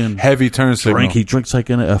smoking, a heavy turn signal. He drinks like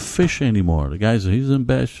a fish anymore. The guy's he's in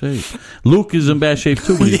bad shape. Luke is in bad shape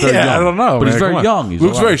too, but he's very young. I don't know, but man. he's very Come on. young. He's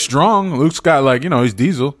Luke's alive. very strong. Luke's got like he's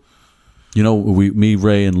diesel. You know, me,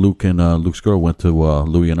 Ray, and Luke and Luke's girl went to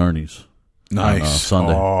Louie and Ernie's. Nice. On,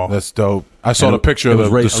 Sunday. Oh, that's dope. I saw And the picture it of was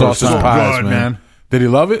the Ray's sausage first time. pies, Good, man. man. Did he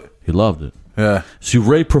love it? He loved it. Yeah. See,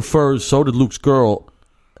 Ray prefers. So did Luke's girl.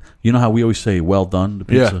 You know how we always say "well done" the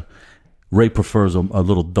pizza. Yeah. Ray prefers a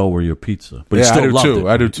little doughier pizza, but he Yeah, I still do loved too.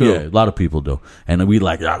 it. I do too. Yeah, a lot of people do, and we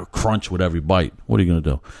like crunch with every bite. What are you gonna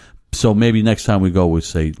do? So maybe next time we go, we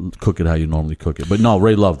say cook it how you normally cook it. But no,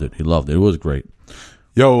 Ray loved it. He loved it. It was great.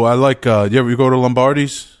 Yo, I like. You ever go to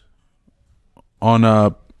Lombardi's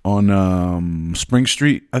on Spring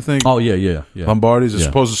Street? I think. Oh yeah. Lombardi's is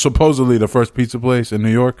Yeah. supposedly the first pizza place in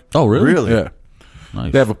New York. Oh really? Yeah,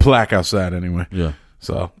 Nice. they have a plaque outside anyway. Yeah.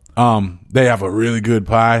 So, they have a really good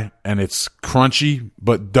pie, and it's crunchy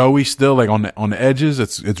but doughy still, like on the edges.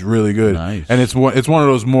 It's really good. Nice. And it's one of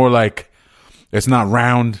those more like it's not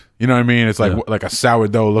round. You know what I mean? It's like Yeah. like a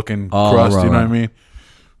sourdough looking Oh, crust. right, You know right. what I mean?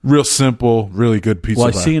 Real simple, really good pizza. Well,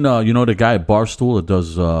 I pie. seen the guy at Barstool that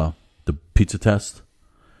does the pizza test.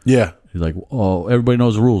 Yeah, He's like, oh, everybody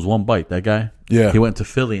knows the rules. One bite. That guy. Yeah. He went to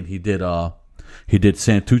Philly and he did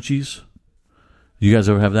Santucci's. You guys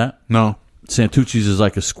ever have that? no Santucci's is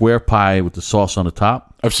like a square pie with the sauce on the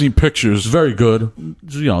top. I've seen pictures. It's very good.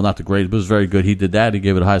 Not the greatest, but it's very good. He did that. He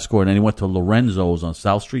gave it a high score. And then he went to Lorenzo's on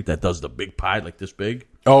South Street that does the big pie like this big.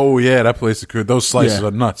 Oh yeah, that place is good. Those slices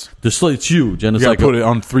are nuts. The slate's huge, and it's You like gotta put it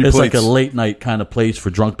on 3 It's plates. like a late night kind of place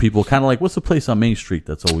for drunk people. Kind of like what's the place on Main Street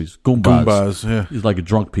that's always Goombas? Goombas, yeah. It's like a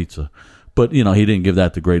drunk pizza. But he didn't give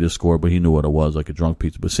that the greatest score, but he knew what it was, like a drunk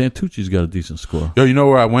pizza. But Santucci's got a decent score. Yo, you know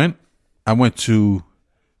where I went? I went to,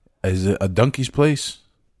 is it a Donkey's place?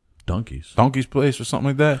 Donkey's place or something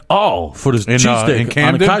like that? Oh, for the In cheesesteak on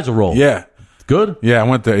Camden? the Kaiser roll. Yeah. Good? Yeah, I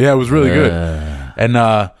went there. Yeah, it was really good. And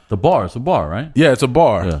The bar. It's a bar, right? yeah, it's a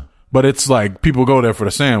bar. Yeah. But it's like people go there for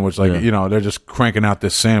the sandwich. Like, Yeah. they're just cranking out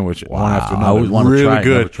this sandwich one after I another. always want to really try it.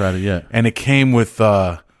 good. Never tried it yet. And it came with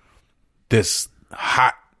this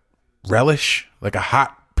hot relish, like a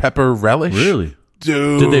hot pepper relish. Really?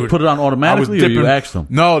 Dude. Did they put it on automatically, or you asked them?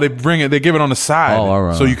 No, they bring it. They give it on the side. Oh, all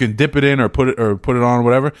right. So you can dip it in or put it on or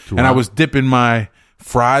whatever. And I hot? was dipping my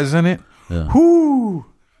fries in it. Yeah. Whoo!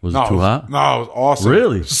 Was it too hot? No, it was awesome.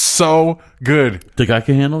 Really? So good. Think I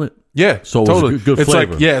can handle it? Yeah. So it was totally. good it's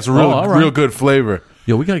flavor. like it's Oh, real, all right. real good flavor.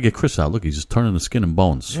 Yo, we got to get Chris out. Look, he's just turning the skin and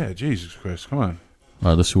bones. Yeah, Jesus Christ, come on. All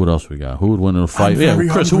right, let's see what else we got. Who would win in a fight? I'm Yeah, very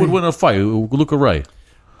Chris, who hungry. would win in a fight? Luke or Ray?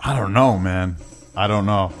 I don't know, man. I don't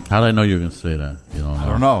know. How did I know you were going to say that? You don't know. I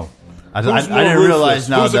don't know. I Who's more didn't realize ruthless?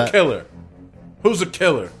 now Who's that a killer? Who's a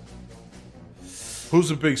killer? Who's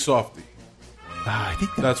a big softy? I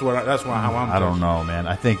think that, That's how I'm. I don't know, man.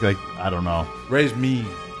 I think I don't know. Ray's mean.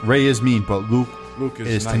 Ray is mean, but Luke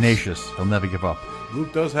is nice. tenacious. He'll never give up.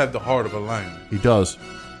 Luke does have the heart of a lion. He does.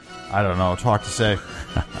 I don't know. It's hard to say.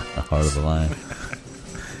 Heart of the lion.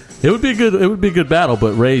 It would be a good battle,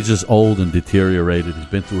 but Ray's just old and deteriorated. He's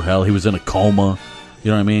been through hell. He was in a coma. You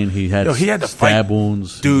know what I mean? He had Yo, he had to stab fight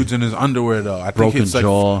wounds. Dudes in his underwear though. I think Broken it's like,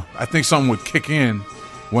 jaw. I think something would kick in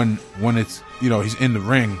when it's he's in the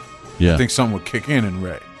ring. Yeah. I think something would kick in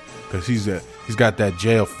Ray because he's got that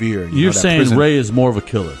jail fear. You're that saying prison. Ray is more of a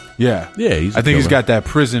killer. Yeah, Yeah, he's a I think he's killer. got that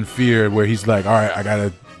prison fear where he's like, all right, I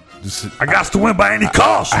got to win by any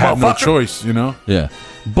cost, I have no choice. Yeah.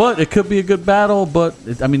 But it could be a good battle, but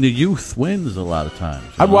the youth wins a lot of times.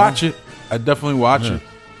 you I'd know? watch it. I'd definitely watch it.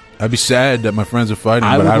 I'd be sad that my friends are fighting.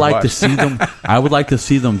 I but would I'd like watch. to see them. I would like to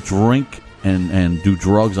see them drink and do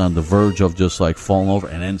drugs on the verge of just like falling over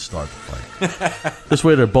and then start the fight. This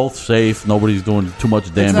way, they're both safe. Nobody's doing too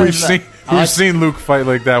much damage. We've seen Luke fight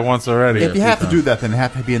like that once already. If you have to do that, then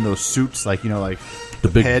have to be in those suits, like The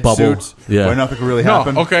big head bubble. suits, Yeah. where nothing can really No,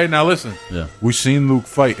 happen. okay, now listen. Yeah. We've seen Luke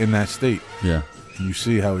fight in that state. Yeah. And you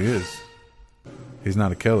see how he is. He's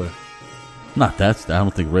not a killer. Not that. I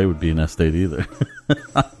don't think Ray would be in that state either.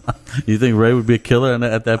 You think Ray would be a killer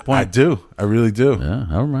at that point? I do. I really do. Yeah,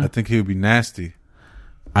 all right. I think he would be nasty.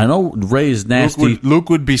 I know Ray is nasty. Luke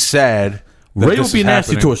would be sad. that Ray this will be is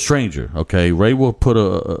nasty happening. to a stranger. Okay, Ray will put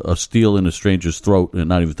a steel in a stranger's throat and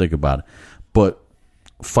not even think about it. But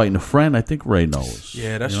fighting a friend, I think Ray knows.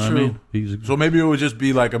 Yeah, that's You know what true. I mean? He's So maybe it would just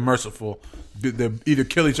be like a merciful. They either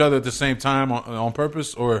kill each other at the same time on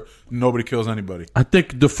purpose, or nobody kills anybody. I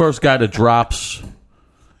think the first guy that drops,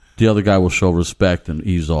 the other guy will show respect and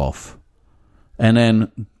ease off. And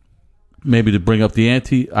then maybe to bring up the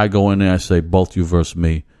ante, I go in there, I say, both you versus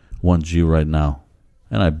me, 1G right now.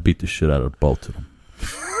 And I beat the shit out of both of them.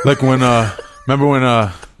 Like when, remember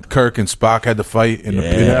when Kirk and Spock had to fight in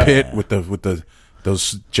the pit with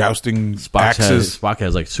those jousting axes? Spock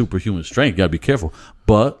has like superhuman strength. You got to be careful.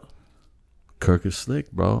 But Kirk is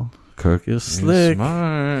slick, bro. Kirk is slick.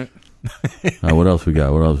 Smart. What else we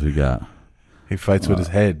got? He fights with his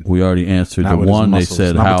head. We already answered Not the with his one. They muscles,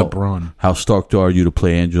 said not with the brawn. how stoked are you to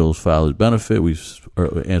play Angelo's Fowler's benefit? We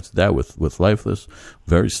answered that with Lifeless.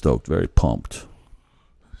 Very stoked, very pumped.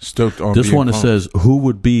 Stoked on This being one it pumped. says, who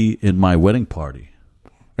would be in my wedding party?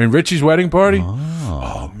 In Richie's wedding party?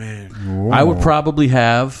 Oh man. I would probably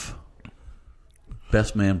have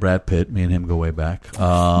best man Brad Pitt. Me and him go way back.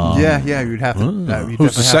 Yeah, you'd have to. you'd Who's definitely the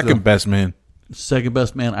have second to- best man? Second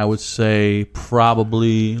best man, I would say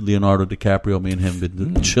probably Leonardo DiCaprio. Me and him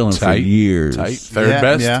been chilling for years. Tight. Third Yeah,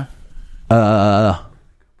 best? Yeah.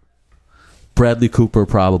 Bradley Cooper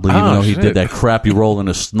probably, even Oh, though he shit. did that crappy role in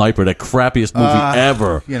A Sniper, that crappiest movie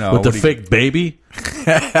ever, you know, with the what do you- fake baby.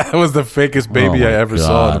 That was the fakest baby Oh, I my ever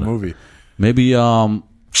saw in God. a movie. Maybe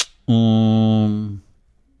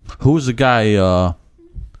who's the guy?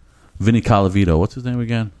 Vinny Calavito. What's his name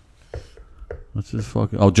again? What's his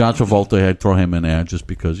fucking? Oh, John Travolta. I'd throw him in there just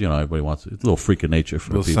because everybody wants it. It's a little freak of nature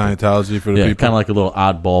for Little the people. Scientology for the Yeah, people. kind of like a little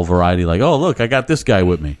oddball variety. Like, oh look, I got this guy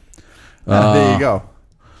with me. There you go.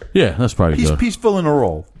 Yeah, that's probably He's good. peaceful in a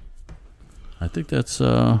role. I think that's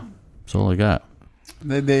all I got.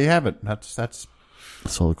 They have it. That's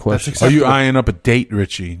all the question. That's Are you acceptable. eyeing up a date,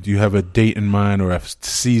 Richie? Do you have a date in mind or a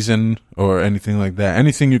season or anything like that?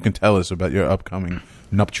 Anything you can tell us about your upcoming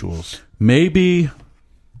nuptials? Maybe,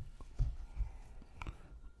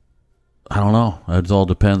 I don't know. It all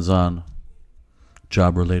depends on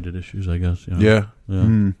job-related issues, I guess. You know?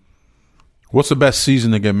 Yeah. What's the best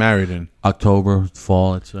season to get married in? October,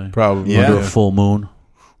 fall, I'd say. Probably. Yeah. Under a full moon.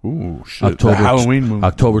 Ooh, shit. The Halloween moon.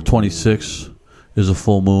 October 26th is a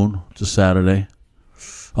full moon. It's a Saturday.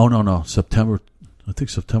 Oh, no. September. I think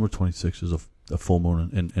September 26th is a full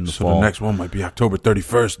moon in the So fall. the next one might be October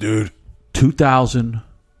 31st, dude.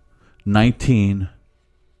 2019.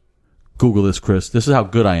 Google this, Chris. This is how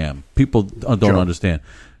good I am. People don't understand.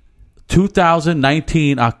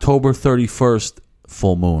 2019, October 31st,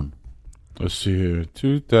 full moon. Let's see here.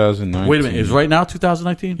 2019. Wait a minute. Is right now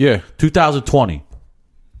 2019? Yeah. 2020.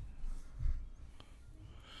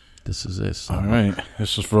 This is it. All right.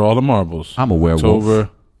 This is for all the marbles. I'm a werewolf. October.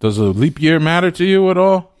 Does a leap year matter to you at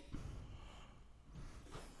all?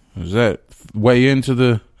 Does that weigh into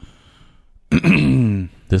the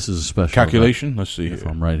This is a special calculation? Let's see event. here.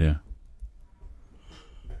 I'm right here.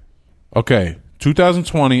 Okay.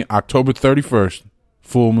 2020, October 31st,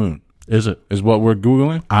 full moon Is it? is what we're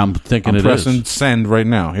Googling. I'm thinking I'm it is. pressing send right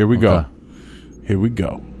now. Here we Okay. go. Here we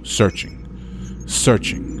go. Searching.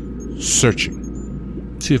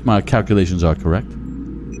 See if my calculations are correct.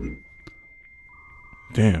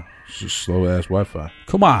 Damn. It's just slow ass Wi-Fi.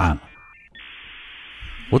 Come on.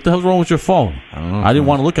 What the hell's wrong with your phone? I don't know. I didn't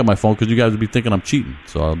want to look at my phone because you guys would be thinking I'm cheating.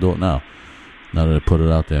 So I'll do it now. Now that I put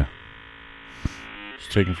it out there.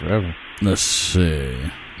 It's taking forever. Let's see.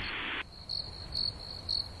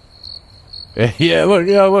 Yeah,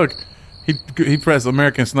 look. He pressed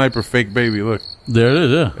American Sniper fake baby. Look. There it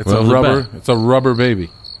is, yeah. It's Right a off the rubber. bat. It's a rubber baby.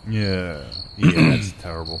 Yeah. That's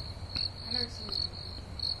terrible.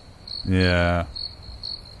 Yeah.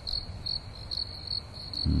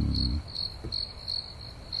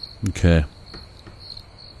 Okay.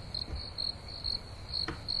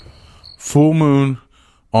 Full moon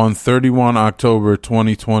on 31 October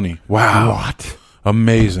 2020. Wow. What?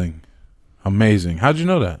 Amazing. How'd you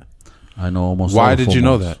know that? I know almost Why all the did full you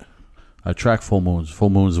know moons. that? I track full moons. Full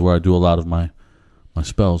moons is where I do a lot of my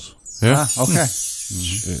spells. Yeah. Okay.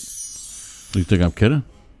 Shit. You think I'm kidding?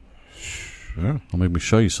 Yeah. Well, make me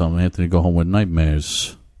show you something. Anthony, go home with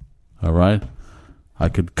nightmares. All right? I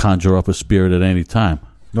could conjure up a spirit at any time.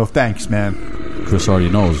 No thanks, man. Chris already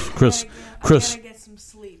knows. I Chris. gotta get some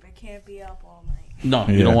sleep. I can't be up all night. No,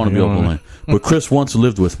 you Yeah, don't want to you be don't open wanna- lane. But Chris once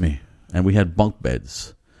lived with me, and we had bunk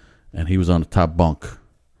beds, and he was on the top bunk.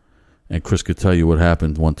 And Chris could tell you what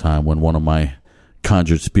happened one time when one of my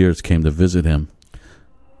conjured spirits came to visit him.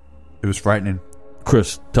 It was frightening.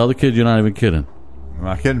 Chris, tell the kid you're not even kidding. I'm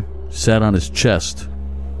not kidding. Sat on his chest.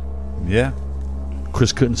 Yeah.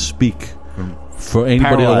 Chris couldn't speak. For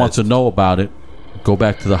anybody that wants to know about it, go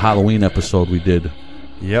back to the Halloween episode we did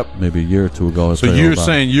Yep. maybe a year or two ago. I'll So tell you all you're about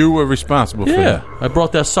saying you were responsible it. for Yeah, that? I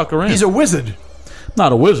brought that sucker in. He's a wizard.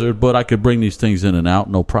 Not a wizard, but I could bring these things in and out,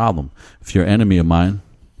 no problem. If you're an enemy of mine,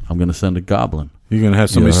 I'm going to send a goblin. You're going to have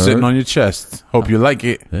somebody You heard? sitting on your chest. Hope you like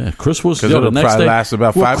it. Yeah, Chris was 'Cause the it'll next probably day. last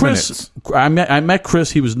about 5 Chris, I met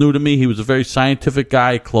Chris. He was new to me. He was a very scientific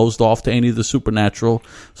guy, closed off to any of the supernatural.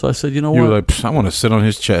 So I said, you know You what? were like, "Psh, I want to sit on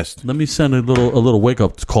his chest. Let me send a little wake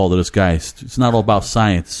up call to this guy. It's not all about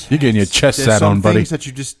science. You're getting your chest There's sat some on, buddy. things that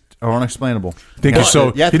you just are unexplainable. Think you're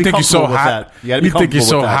so. You have to You be think you're so comfortable with hot. that. You gotta be think you're comfortable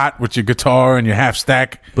so with that. hot with your guitar and your half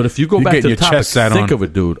stack. But if you go You're back to getting the your topic, chest sat think on. of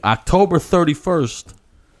it, dude. October 31st,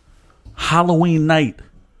 Halloween night,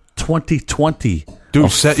 2020. Dude, A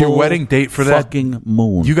set your full wedding date for that. fucking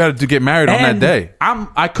moon. You got to get married on that And day.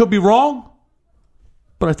 I could be wrong,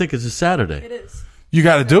 but I think it's a Saturday. It is. You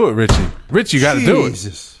got to do it, Richie. Rich, you got to do it.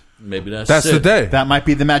 Jesus. Maybe that's That's the it. day. That might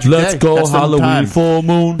be the magic Let's day. go That's the Halloween time. full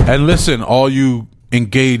moon. And listen, all you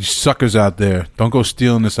engaged suckers out there, don't go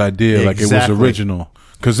stealing this idea like it was Exactly. original.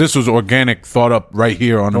 Because this was organic, thought up right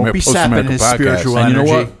here on Don't the be Post sapping America his podcast. spiritual And you know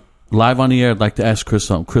energy. what? Live on the air, I'd like to ask Chris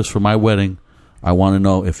something. Chris, for my wedding, I want to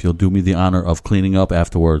know if you'll do me the honor of cleaning up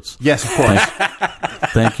afterwards. Yes, of course.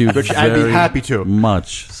 Thank you Rich, I'd be very happy to.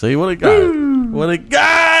 much. See, what a guy. What a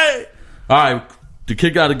guy. All right. The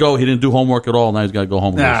kid got to go. He didn't do homework at all. Now he's got to go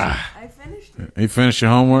home. And Nah. I finished it. You finished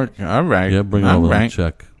your homework? All right. yeah, bring it all over and right.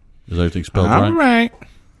 check. Is everything spelled All right? right.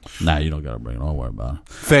 Nah, you don't got to bring it. Don't worry about it.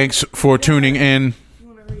 Thanks for tuning in. You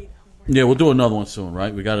want to read? Yeah, we'll do another one soon,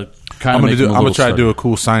 right? We got to kind I'm of gonna try to do a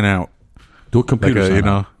cool sign out, do a like computer a, sign you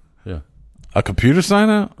out. know, Yeah. a computer sign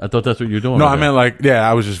out. I thought that's what you're doing. No, right I there. meant like, yeah,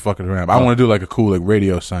 I was just fucking around. I want to do like a cool like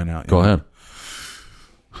radio sign out. you Go know? ahead.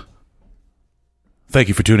 Thank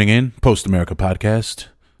you for tuning in, Post America Podcast.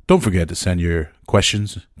 Don't forget to send your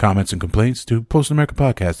questions, comments, and complaints to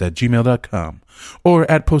postamericapodcast@gmail.com or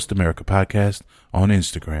at Post America Podcast on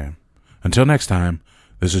Instagram. Until next time,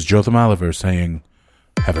 this is Jotham Oliver saying,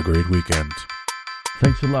 have a great weekend.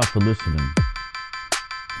 Thanks a lot for listening.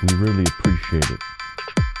 We really appreciate it.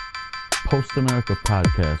 Post America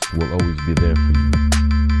Podcast will always be there for you.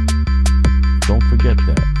 Don't forget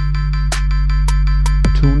that.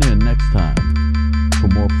 Tune in next time for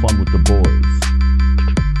more fun with the boys.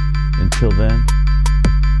 Until then,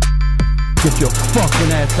 get your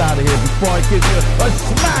fucking ass out of here before I give you a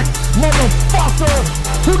smack, motherfucker!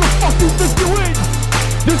 Who the fuck you think you is?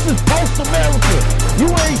 This is Post America. You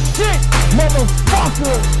ain't shit,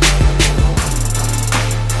 motherfucker!